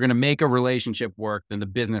 If we're going to make a relationship work, then the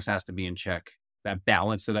business has to be in check. That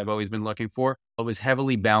balance that I've always been looking for, it was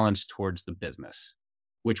heavily balanced towards the business,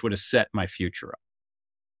 which would have set my future up.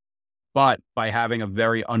 But by having a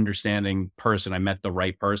very understanding person, I met the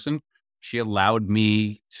right person. She allowed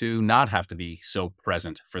me to not have to be so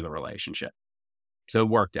present for the relationship. So it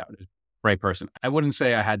worked out. Right person. I wouldn't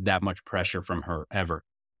say I had that much pressure from her ever,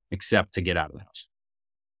 except to get out of the house.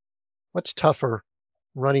 What's tougher,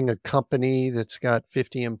 running a company that's got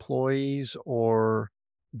 50 employees or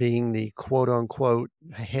being the quote unquote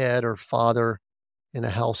head or father in a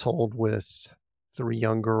household with 3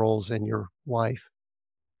 young girls and your wife?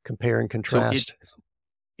 Compare and So contrast.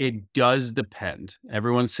 it does depend.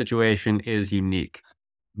 Everyone's situation is unique.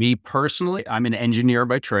 Me personally, I'm an engineer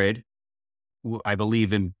by trade. I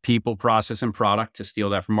believe in people, process, and product, to steal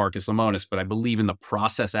that from Marcus Lemonis, but I believe in the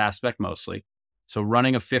process aspect mostly. So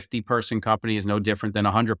running a 50-person company is no different than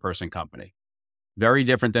a 100-person company. Very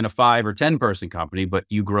different than a 5 or 10-person company, but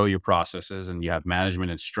you grow your processes and you have management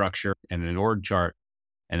and structure and an org chart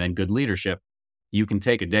and then good leadership. You can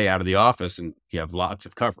take a day out of the office and you have lots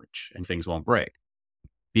of coverage and things won't break.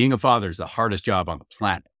 Being a father is the hardest job on the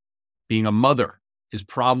planet. Being a mother is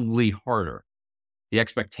probably harder. The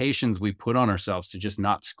expectations we put on ourselves to just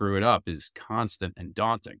not screw it up is constant and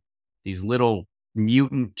daunting. These little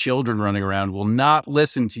mutant children running around will not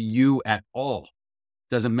listen to you at all.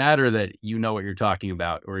 Doesn't matter that you know what you're talking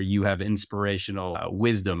about or you have inspirational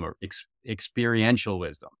wisdom or experiential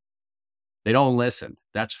wisdom. They don't listen.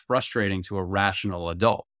 That's frustrating to a rational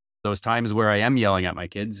adult. Those times where I am yelling at my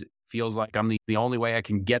kids, it feels like I'm the only way I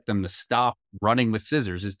can get them to stop running with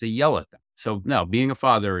scissors is to yell at them. So no, being a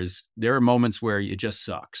father there are moments where it just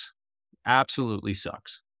sucks. Absolutely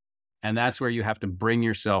sucks. And that's where you have to bring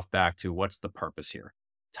yourself back to what's the purpose here?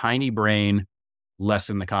 Tiny brain,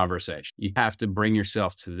 lessen the conversation. You have to bring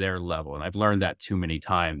yourself to their level. And I've learned that too many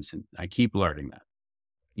times. And I keep learning that.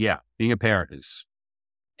 Yeah, being a parent is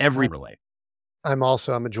every relate. I'm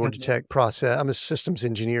a Georgia Tech I'm a systems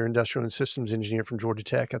engineer, industrial and systems engineer from Georgia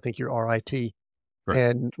Tech. I think you're RIT. Right.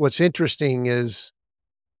 And what's interesting is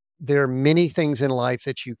there are many things in life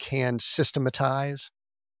that you can systematize.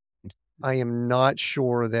 I am not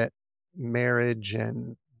sure that marriage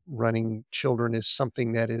and running children is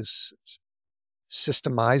something that is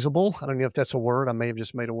systemizable. I don't know if that's a word. I may have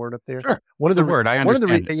just made a word up there. Sure. One of the word. I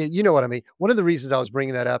understand. you know what I mean. One of the reasons I was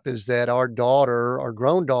bringing that up is that our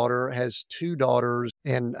grown daughter, has 2 daughters,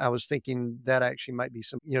 and I was thinking that actually might be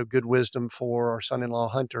some good wisdom for our son-in-law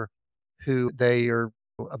Hunter, who they are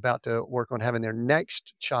about to work on having their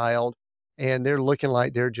next child, and they're looking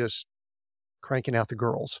like they're just cranking out the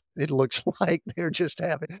girls. It looks like they're just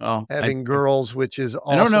having girls, which is awesome.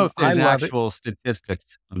 I don't know if there's love actual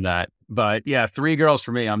statistics on that, but yeah, 3 girls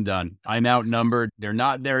for me, I'm done. I'm outnumbered. They're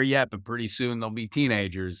not there yet, but pretty soon they'll be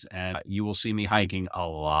teenagers and you will see me hiking a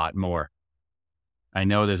lot more. I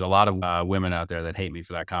know there's a lot of women out there that hate me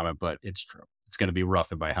for that comment, but it's true. It's going to be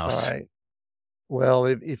rough at my house. All right. Well,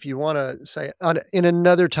 if you want to say in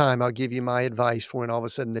another time, I'll give you my advice for when all of a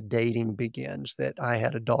sudden the dating begins. That I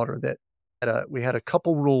had a daughter that we had a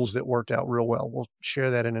couple rules that worked out real well. We'll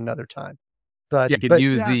share that in another time. But you could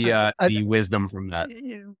use the wisdom from that.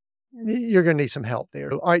 You're going to need some help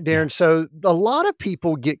there. All right, Darren. Yeah. So a lot of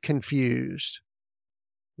people get confused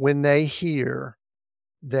when they hear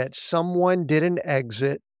that someone did an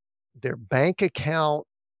exit, their bank account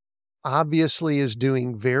obviously is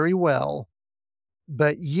doing very well,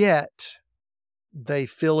 but yet they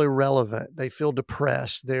feel irrelevant. They feel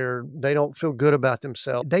depressed. They don't feel good about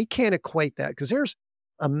themselves. They can't equate that because there's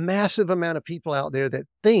a massive amount of people out there that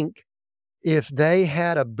think if they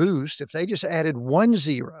had a boost, if they just added 1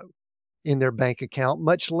 zero in their bank account,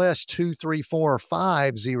 much less 2, 3, 4, or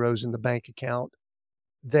 5 zeros in the bank account,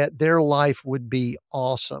 that their life would be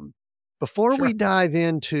awesome. Before we dive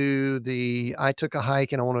into I took a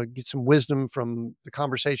hike and I want to get some wisdom from the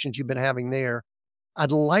conversations you've been having there,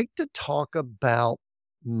 I'd like to talk about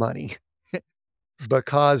money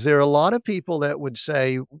because there are a lot of people that would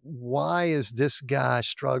say, why is this guy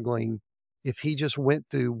struggling if he just went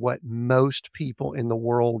through what most people in the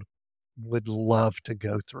world would love to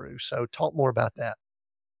go through? So talk more about that.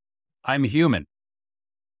 I'm human.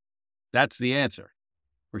 That's the answer.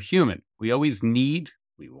 We're human. We always need,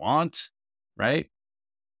 we want, right?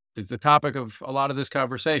 It's the topic of a lot of this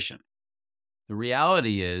conversation. The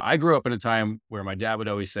reality is, I grew up in a time where my dad would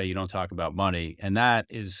always say, you don't talk about money. And that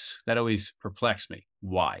always perplexed me.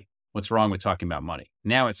 Why? What's wrong with talking about money?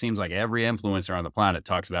 Now it seems like every influencer on the planet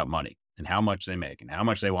talks about money and how much they make and how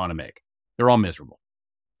much they want to make. They're all miserable.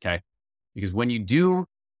 Okay. Because when you do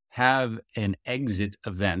have an exit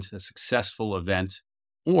event, a successful event,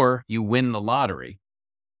 or you win the lottery,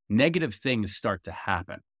 negative things start to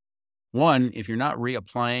happen. One, if you're not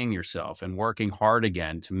reapplying yourself and working hard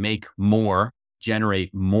again to make more,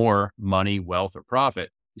 generate more money, wealth, or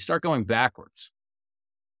profit, you start going backwards.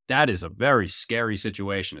 That is a very scary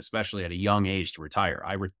situation, especially at a young age to retire.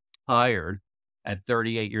 I retired at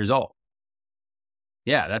 38 years old.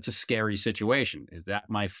 Yeah, that's a scary situation. Is that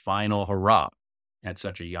my final hurrah at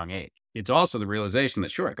such a young age? It's also the realization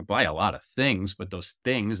that, sure, I could buy a lot of things, but those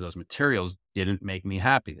things, those materials didn't make me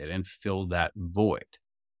happy. They didn't fill that void.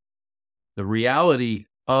 The reality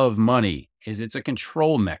of money is it's a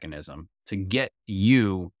control mechanism to get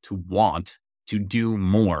you to want to do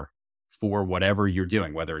more for whatever you're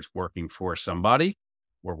doing, whether it's working for somebody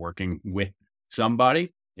or working with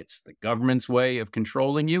somebody. It's the government's way of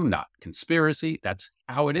controlling you, not conspiracy. That's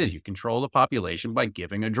how it is. You control the population by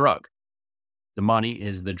giving a drug. The money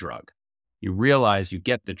is the drug. You realize you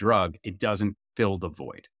get the drug, it doesn't fill the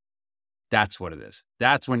void. That's what it is.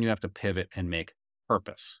 That's when you have to pivot and make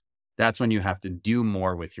purpose. That's when you have to do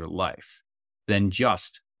more with your life than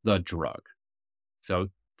just the drug. So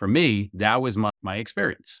for me, that was my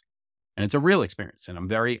experience. And it's a real experience. And I'm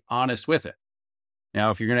very honest with it. Now,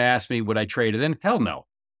 if you're going to ask me, would I trade it in? Hell no.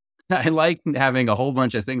 I like having a whole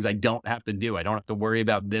bunch of things I don't have to do. I don't have to worry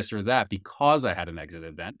about this or that because I had an exit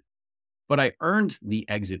event. But I earned the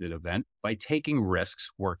exited event by taking risks,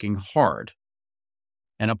 working hard,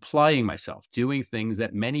 and applying myself, doing things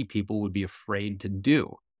that many people would be afraid to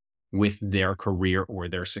do with their career or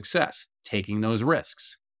their success, taking those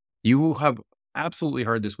risks. You have absolutely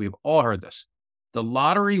heard this. We've all heard this. The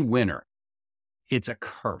lottery winner, it's a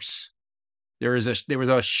curse. There was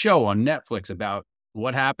a show on Netflix about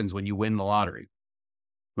what happens when you win the lottery.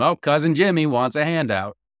 Well, cousin Jimmy wants a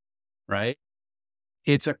handout, right?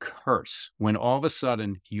 It's a curse when all of a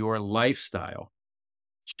sudden your lifestyle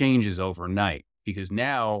changes overnight because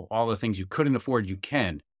now all the things you couldn't afford,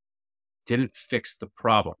 didn't fix the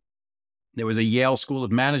problem. There was a Yale School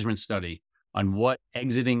of Management study on what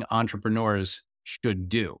exiting entrepreneurs should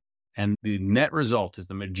do. And the net result is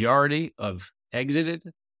the majority of exited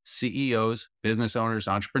CEOs, business owners,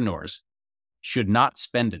 entrepreneurs should not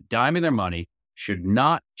spend a dime of their money, should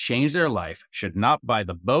not change their life, should not buy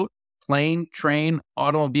the boat, plane, train,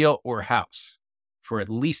 automobile, or house for at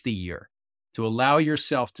least a year to allow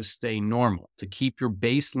yourself to stay normal, to keep your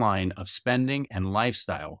baseline of spending and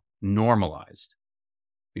lifestyle normalized.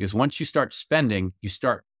 Because once you start spending, you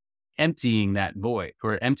start emptying that void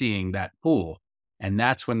or emptying that pool. And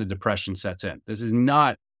that's when the depression sets in. This is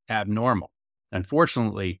not abnormal.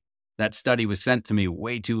 Unfortunately, that study was sent to me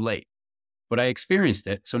way too late, but I experienced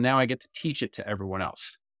it. So now I get to teach it to everyone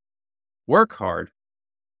else. Work hard,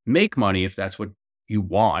 make money if that's what you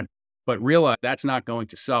want, but realize that's not going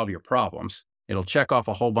to solve your problems. It'll check off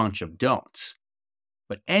a whole bunch of don'ts,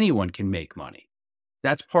 but anyone can make money.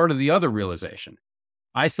 That's part of the other realization.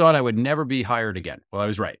 I thought I would never be hired again. Well, I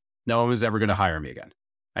was right. No one was ever going to hire me again.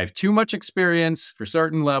 I have too much experience for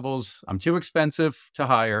certain levels. I'm too expensive to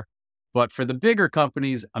hire. But for the bigger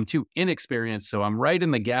companies, I'm too inexperienced. So I'm right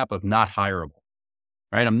in the gap of not hireable,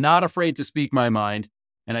 right? I'm not afraid to speak my mind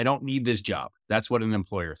and I don't need this job. That's what an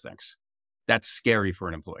employer thinks. That's scary for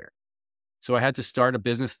an employer. So I had to start a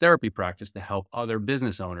business therapy practice to help other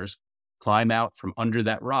business owners climb out from under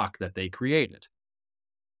that rock that they created.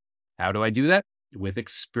 How do I do that? With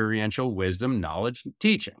experiential wisdom, knowledge, and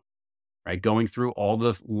teaching, right? Going through all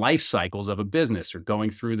the life cycles of a business or going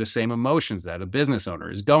through the same emotions that a business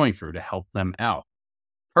owner is going through to help them out.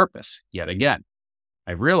 Purpose, yet again.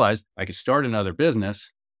 I realized I could start another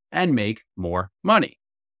business and make more money.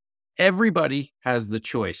 Everybody has the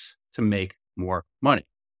choice to make more money.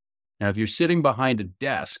 Now, if you're sitting behind a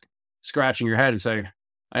desk, scratching your head and saying,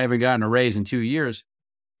 I haven't gotten a raise in 2 years,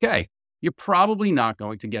 okay, you're probably not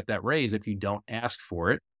going to get that raise if you don't ask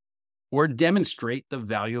for it or demonstrate the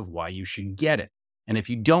value of why you should get it. And if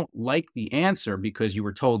you don't like the answer because you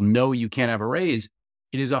were told, no, you can't have a raise,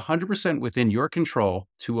 it is 100% within your control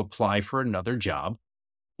to apply for another job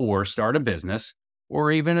or start a business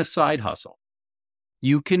or even a side hustle.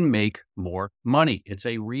 You can make more money. It's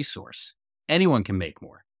a resource. Anyone can make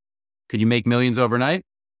more. Could you make millions overnight?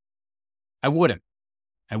 I wouldn't.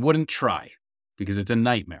 I wouldn't try because it's a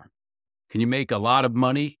nightmare. Can you make a lot of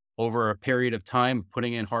money over a period of time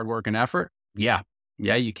putting in hard work and effort? Yeah,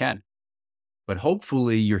 you can. But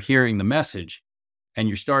hopefully you're hearing the message and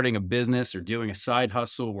you're starting a business or doing a side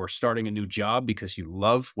hustle or starting a new job because you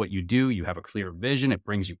love what you do. You have a clear vision. It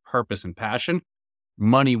brings you purpose and passion.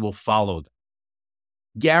 Money will follow them.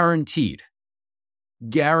 Guaranteed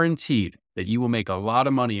that you will make a lot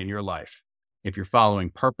of money in your life if you're following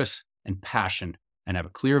purpose and passion and have a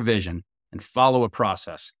clear vision and follow a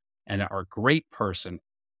process and are a great person.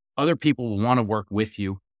 Other people will want to work with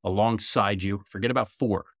you, alongside you. Forget about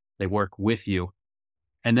for. They work with you,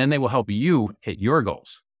 and then they will help you hit your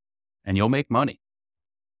goals, and you'll make money.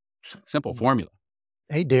 Simple formula.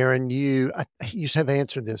 Hey, Darren, you have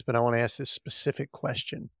answered this, but I want to ask this specific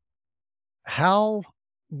question. How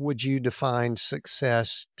would you define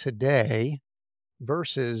success today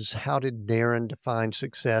versus how did Darren define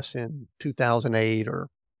success in 2008 or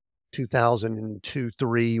 2002,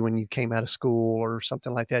 3 when you came out of school or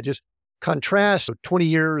something like that? Just contrast 20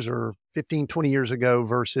 years or 15, 20 years ago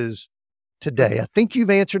versus today. I think you've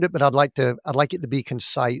answered it, but I'd like it to be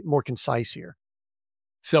more concise here.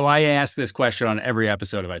 So I ask this question on every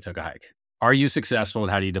episode of I Took a Hike. Are you successful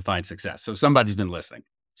and how do you define success? So somebody's been listening.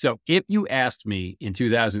 So if you asked me in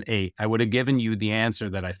 2008, I would have given you the answer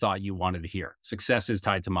that I thought you wanted to hear. Success is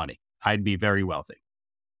tied to money. I'd be very wealthy.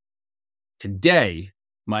 Today,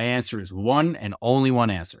 my answer is one and only one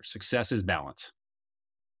answer. Success is balance.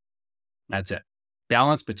 That's it.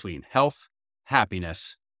 Balance between health,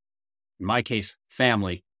 happiness, in my case,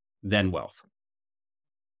 family, then wealth,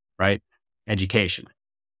 right? Education.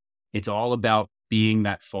 It's all about being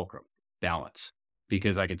that fulcrum, balance.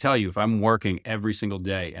 Because I can tell you, if I'm working every single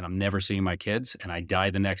day and I'm never seeing my kids and I die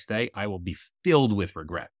the next day, I will be filled with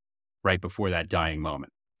regret right before that dying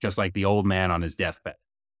moment, just like the old man on his deathbed,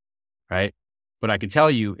 right? But I can tell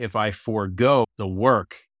you, if I forego the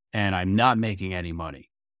work and I'm not making any money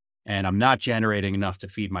and I'm not generating enough to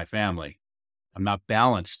feed my family, I'm not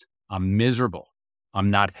balanced, I'm miserable, I'm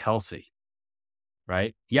not healthy,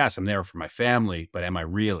 right? Yes, I'm there for my family, but am I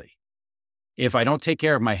really? If I don't take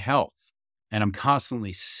care of my health and I'm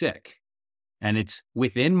constantly sick and it's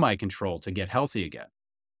within my control to get healthy again,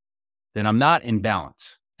 then I'm not in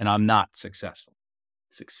balance and I'm not successful.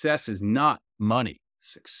 Success is not money.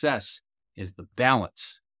 Success is the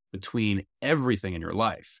balance between everything in your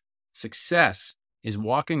life. Success is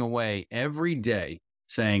walking away every day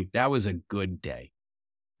saying, that was a good day.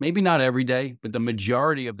 Maybe not every day, but the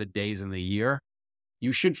majority of the days in the year,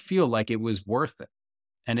 you should feel like it was worth it.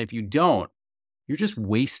 And if you don't, you're just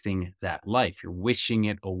wasting that life. You're wishing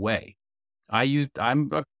it away. I used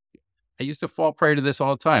to fall prey to this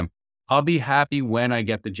all the time. I'll be happy when I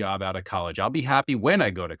get the job out of college. I'll be happy when I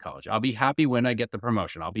go to college. I'll be happy when I get the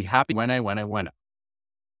promotion. I'll be happy when I.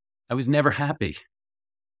 I was never happy.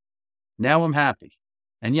 Now I'm happy.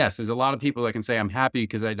 And yes, there's a lot of people that can say I'm happy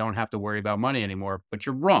because I don't have to worry about money anymore, but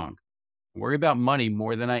you're wrong. I worry about money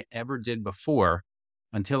more than I ever did before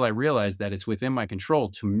until I realized that it's within my control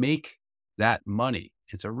to make that money.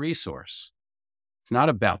 It's a resource. It's not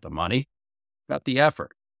about the money, it's about the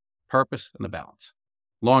effort, purpose, and the balance.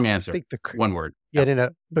 Long answer, one word. Yeah,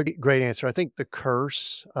 great answer. I think the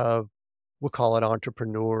curse of, we'll call it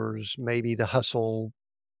entrepreneurs, maybe the hustle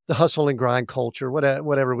and grind culture,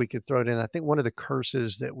 whatever we could throw it in. I think one of the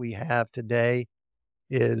curses that we have today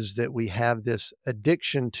is that we have this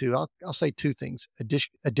addiction to, I'll say two things,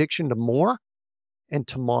 addiction to more and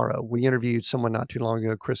tomorrow. We interviewed someone not too long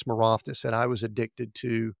ago, Chris Maroff, that said, I was addicted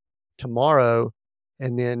to tomorrow.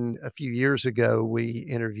 And then a few years ago, we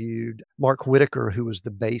interviewed Mark Whitaker, who was the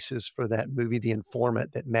basis for that movie, The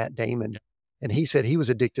Informant, that Matt Damon, and he said he was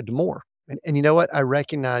addicted to more. And you know what? I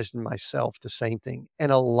recognized in myself the same thing.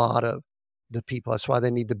 And a lot of the people, that's why they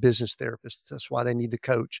need the business therapist. That's why they need the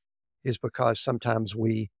coach, is because sometimes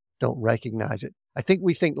we don't recognize it. I think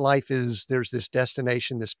we think life is, there's this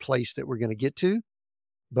destination, this place that we're going to get to,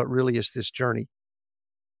 but really it's this journey.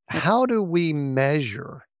 How do we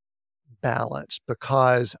measure balance?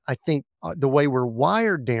 Because I think the way we're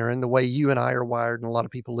wired, Darren, the way you and I are wired and a lot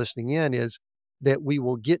of people listening in, is that we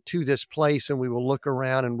will get to this place and we will look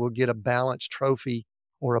around and we'll get a balance trophy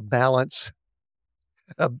or a balance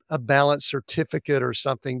certificate or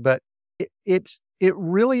something. But it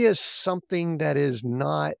really is something that is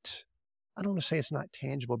not, I don't want to say it's not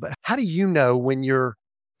tangible, but how do you know when you're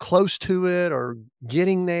close to it or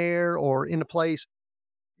getting there or in a place?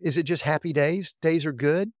 Is it just happy days? Days are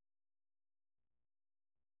good?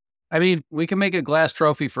 I mean, we can make a glass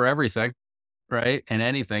trophy for everything, right? And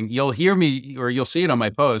anything. You'll hear me or you'll see it on my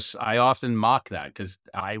posts. I often mock that because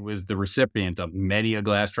I was the recipient of many a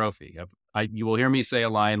glass trophy, You will hear me say a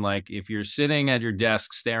line like, if you're sitting at your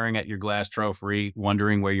desk, staring at your glass trophy,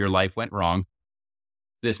 wondering where your life went wrong,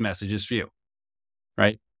 this message is for you,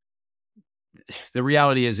 right? The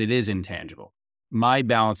reality is it is intangible. My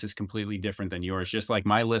balance is completely different than yours, just like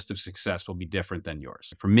my list of success will be different than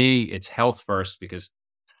yours. For me, it's health first because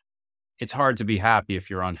it's hard to be happy if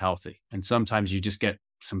you're unhealthy. And sometimes you just get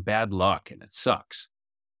some bad luck and it sucks.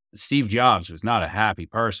 Steve Jobs was not a happy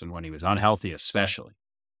person when he was unhealthy, especially,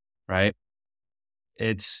 right?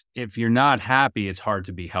 It's if you're not happy, it's hard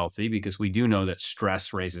to be healthy because we do know that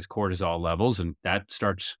stress raises cortisol levels and that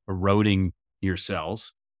starts eroding your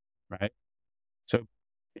cells, right? So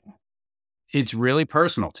it's really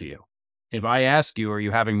personal to you. If I ask you, are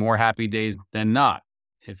you having more happy days than not?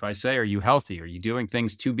 If I say, are you healthy? Are you doing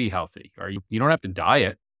things to be healthy? You don't have to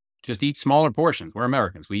diet, just eat smaller portions. We're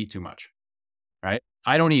Americans. We eat too much, right?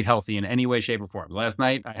 I don't eat healthy in any way, shape, or form. Last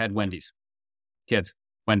night I had Wendy's. Kids,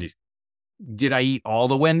 Wendy's. Did I eat all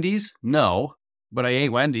the Wendy's? No, but I ate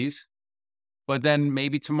Wendy's. But then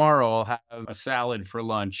maybe tomorrow I'll have a salad for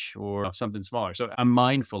lunch or something smaller. So I'm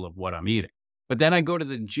mindful of what I'm eating. But then I go to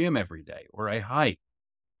the gym every day, or I hike,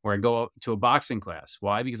 or I go to a boxing class.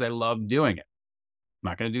 Why? Because I love doing it. I'm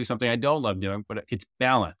not going to do something I don't love doing, but it's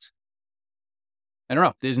balance. I don't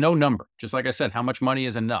know. There's no number. Just like I said, how much money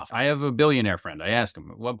is enough? I have a billionaire friend. I ask him,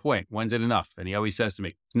 at what point? When's it enough? And he always says to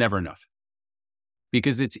me, it's never enough.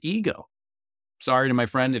 Because it's ego. Sorry to my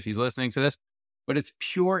friend if he's listening to this, but it's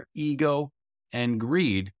pure ego and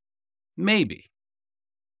greed. Maybe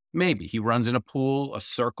he runs in a pool, a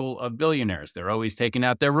circle of billionaires. They're always taking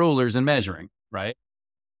out their rulers and measuring, right?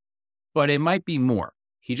 But it might be more.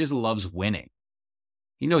 He just loves winning.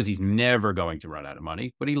 He knows he's never going to run out of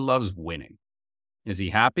money, but he loves winning. Is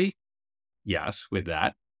he happy? Yes, with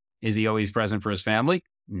that. Is he always present for his family?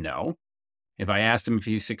 No. If I asked him if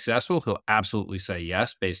he's successful, he'll absolutely say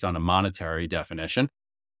yes, based on a monetary definition.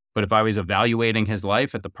 But if I was evaluating his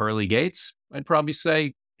life at the pearly gates, I'd probably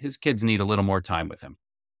say his kids need a little more time with him.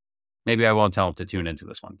 Maybe I won't tell him to tune into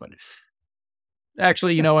this one, but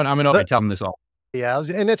actually, you know what? I'm going to tell him this all. Yeah,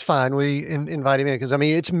 and it's fine. We invite him in because, I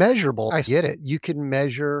mean, it's measurable. I get it. You can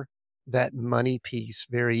measure that money piece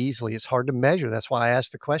very easily. It's hard to measure. That's why I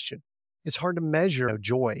asked the question. It's hard to measure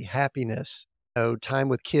joy, happiness, time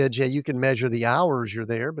with kids. Yeah, you can measure the hours you're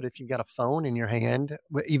there, but if you've got a phone in your hand,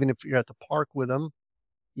 even if you're at the park with them,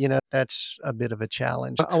 that's a bit of a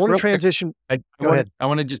challenge. I want to transition. Go ahead. I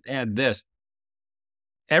want to just add this.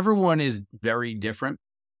 Everyone is very different.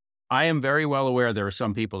 I am very well aware there are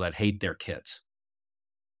some people that hate their kids.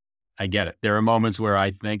 I get it. There are moments where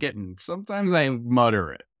I think it and sometimes I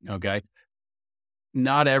mutter it. Okay.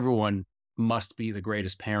 Not everyone must be the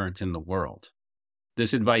greatest parent in the world.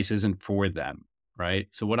 This advice isn't for them, right?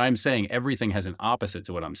 So what I'm saying, everything has an opposite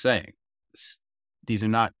to what I'm saying. These are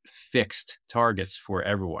not fixed targets for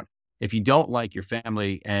everyone. If you don't like your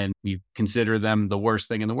family and you consider them the worst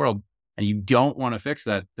thing in the world and you don't want to fix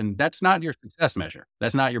that, then that's not your success measure.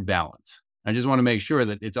 That's not your balance. I just want to make sure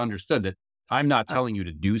that it's understood that I'm not telling you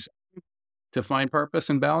to do something to find purpose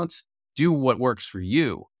and balance. Do what works for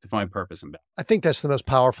you to find purpose and balance. I think that's the most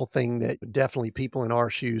powerful thing that definitely people in our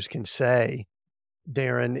shoes can say,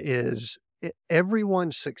 Darren, is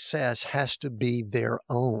everyone's success has to be their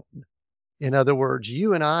own. In other words,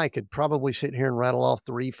 you and I could probably sit here and rattle off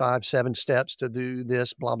 3, 5, 7 steps to do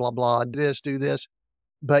this, blah, blah, blah, do this.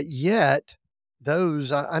 But yet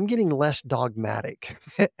I'm getting less dogmatic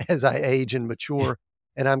as I age and mature.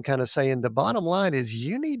 And I'm kind of saying the bottom line is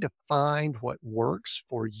you need to find what works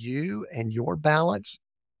for you and your balance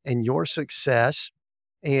and your success.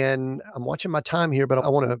 And I'm watching my time here, but I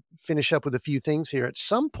want to finish up with a few things here. At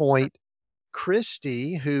some point,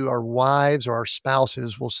 Christy, who our wives or our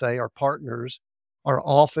spouses will say, our partners, are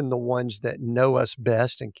often the ones that know us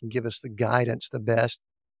best and can give us the guidance the best.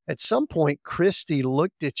 At some point, Christy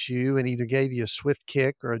looked at you and either gave you a swift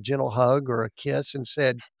kick or a gentle hug or a kiss and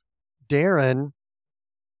said, Darren,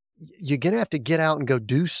 you're going to have to get out and go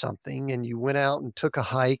do something. And you went out and took a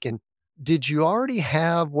hike. And did you already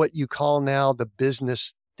have what you call now the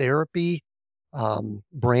business therapy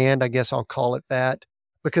brand? I guess I'll call it that,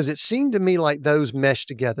 because it seemed to me like those mesh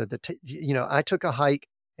together. I took a hike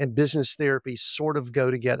and business therapy sort of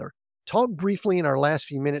go together. Talk briefly in our last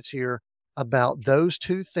few minutes here about those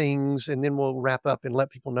two things, and then we'll wrap up and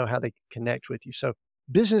let people know how they connect with you. So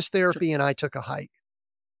business therapy Sure. and I took a hike.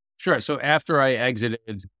 Sure. So after I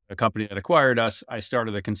exited a company that acquired us, I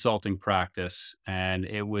started a consulting practice, and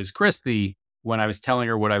it was Christy, when I was telling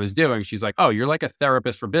her what I was doing, she's like, oh, you're like a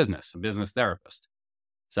therapist for business, a business therapist.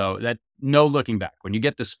 So that no looking back, when you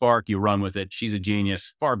get the spark, you run with it. She's a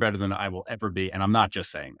genius, far better than I will ever be. And I'm not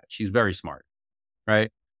just saying that. She's very smart,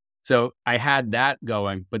 right? So I had that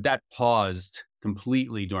going, but that paused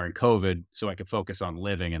completely during COVID so I could focus on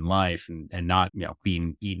living and life and not,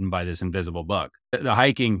 being eaten by this invisible bug. The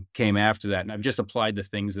hiking came after that. And I've just applied the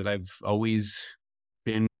things that I've always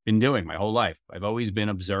been doing my whole life. I've always been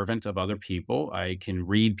observant of other people. I can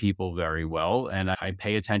read people very well, and I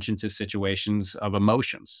pay attention to situations of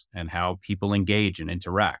emotions and how people engage and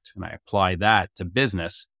interact. And I apply that to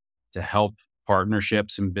business to help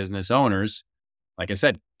partnerships and business owners, like I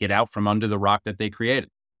said, get out from under the rock that they created.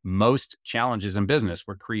 Most challenges in business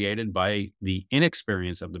were created by the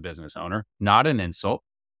inexperience of the business owner, not an insult.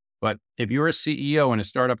 But if you're a CEO in a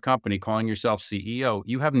startup company calling yourself CEO,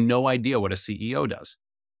 you have no idea what a CEO does,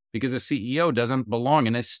 because a CEO doesn't belong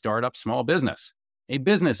in a startup small business. A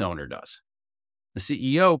business owner does. The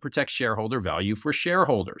CEO protects shareholder value for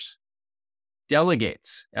shareholders,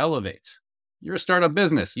 delegates, elevates. You're a startup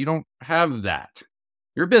business. You don't have that.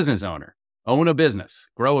 You're a business owner. Own a business,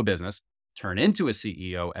 grow a business, turn into a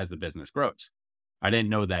CEO as the business grows. I didn't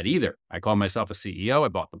know that either. I called myself a CEO. I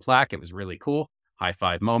bought the plaque. It was really cool. High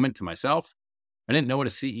five moment to myself. I didn't know what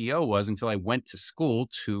a CEO was until I went to school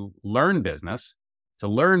to learn business, to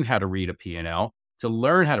learn how to read a P&L, to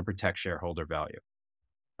learn how to protect shareholder value,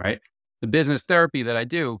 right? The business therapy that I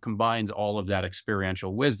do combines all of that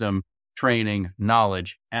experiential wisdom, training,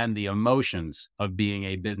 knowledge, and the emotions of being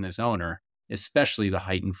a business owner, especially the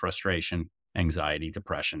heightened frustration, anxiety,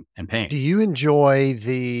 depression, and pain. Do you enjoy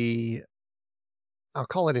I'll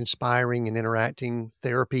call it inspiring and interacting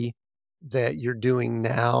therapy that you're doing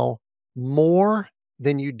now more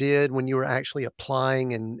than you did when you were actually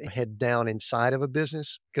applying and head down inside of a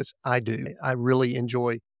business? Because I do. I really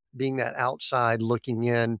enjoy being that outside looking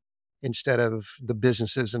in instead of the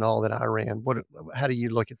businesses and all that I ran. How do you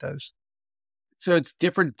look at those? So it's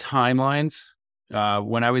different timelines.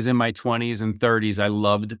 When I was in my 20s and 30s, I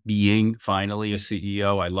loved being finally a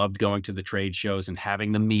CEO. I loved going to the trade shows and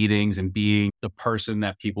having the meetings and being the person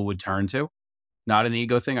that people would turn to. Not an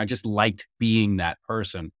ego thing. I just liked being that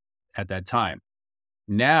person at that time.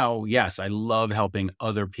 Now, yes, I love helping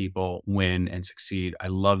other people win and succeed. I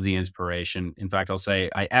love the inspiration. In fact, I'll say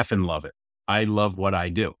I effing love it. I love what I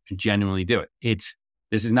do and genuinely do it.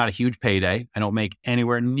 This is not a huge payday. I don't make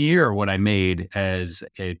anywhere near what I made as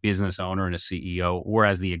a business owner and a CEO or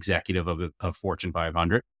as the executive of Fortune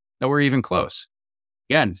 500. Nowhere even close.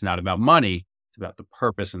 Again, it's not about money. It's about the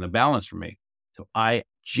purpose and the balance for me. So I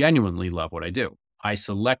genuinely love what I do. I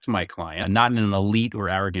select my client, not in an elite or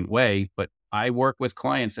arrogant way, but I work with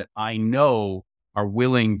clients that I know are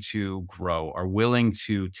willing to grow, are willing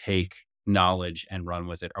to take knowledge and run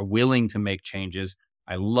with it, are willing to make changes.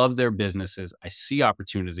 I love their businesses. I see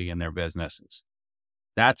opportunity in their businesses.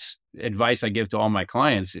 That's advice I give to all my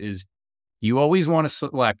clients is you always want to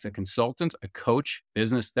select a consultant, a coach,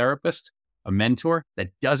 business therapist, a mentor that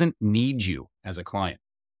doesn't need you as a client.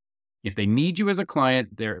 If they need you as a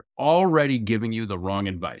client, they're already giving you the wrong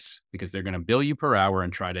advice because they're going to bill you per hour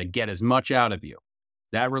and try to get as much out of you.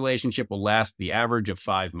 That relationship will last the average of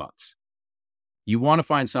 5 months. You want to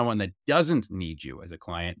find someone that doesn't need you as a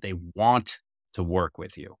client. They want to work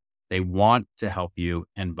with you. They want to help you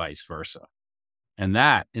and vice versa. And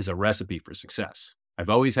that is a recipe for success. I've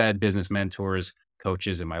always had business mentors,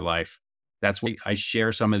 coaches in my life. That's why I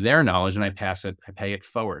share some of their knowledge and I pay it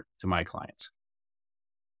forward to my clients.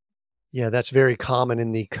 Yeah, that's very common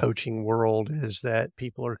in the coaching world is that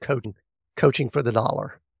people are coaching for the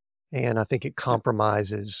dollar. And I think it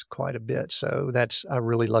compromises quite a bit. So I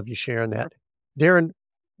really love you sharing that. Darren,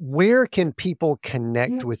 where can people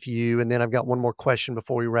connect with you? And then I've got one more question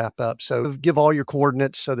before we wrap up. So give all your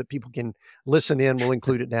coordinates so that people can listen in. We'll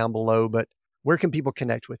include it down below, but where can people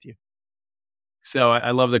connect with you? So I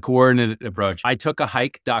love the coordinated approach. I took a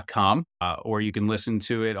hike.com, or you can listen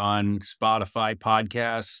to it on Spotify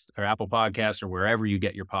podcasts or Apple Podcasts or wherever you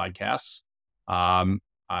get your podcasts.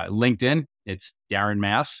 LinkedIn, it's Darren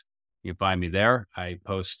Mass. You can find me there. I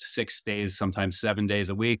post 6 days, sometimes 7 days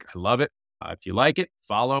a week. I love it. If you like it,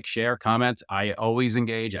 follow, share, comment. I always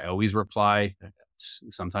engage. I always reply.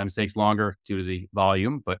 Sometimes takes longer due to the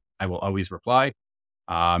volume, but I will always reply.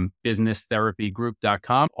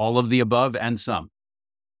 Businesstherapygroup.com, all of the above and some.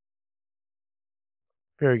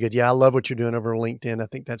 Very good. Yeah, I love what you're doing over LinkedIn. I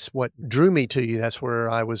think that's what drew me to you. That's where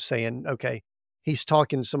I was saying, okay, he's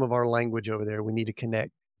talking some of our language over there. We need to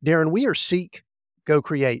connect. Darren, we are Seek, Go,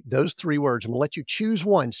 Create. Those 3 words. I'm going to let you choose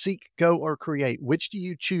one, seek, go, or create. Which do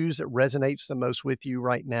you choose that resonates the most with you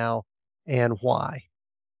right now and why?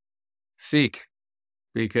 Seek,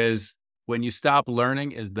 because when you stop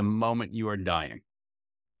learning is the moment you are dying.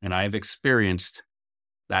 And I have experienced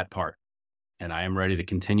that part, and I am ready to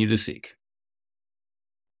continue to seek.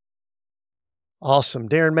 Awesome.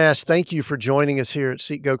 Darren Mass, thank you for joining us here at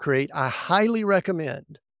Seek, Go, Create. I highly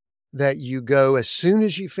recommend that you go as soon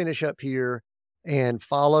as you finish up here and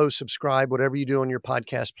follow, subscribe, whatever you do on your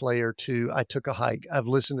podcast player to I Took a Hike. I've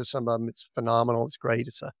listened to some of them. It's phenomenal. It's great.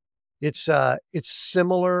 It's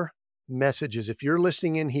similar messages. If you're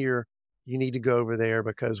listening in here, you need to go over there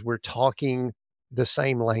because we're talking the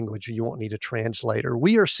same language. You won't need a translator.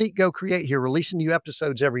 We are Seek, Go, Create here, releasing new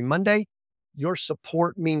episodes every Monday. Your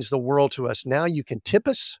support means the world to us. Now you can tip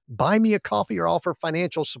us, buy me a coffee, or offer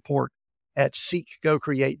financial support at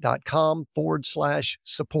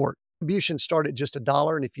seekgocreate.com/support. Contributions start at just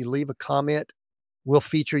 $1. And if you leave a comment, we'll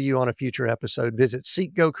feature you on a future episode. Visit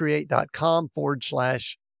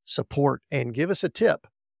seekgocreate.com/support and give us a tip.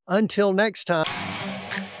 Until next time.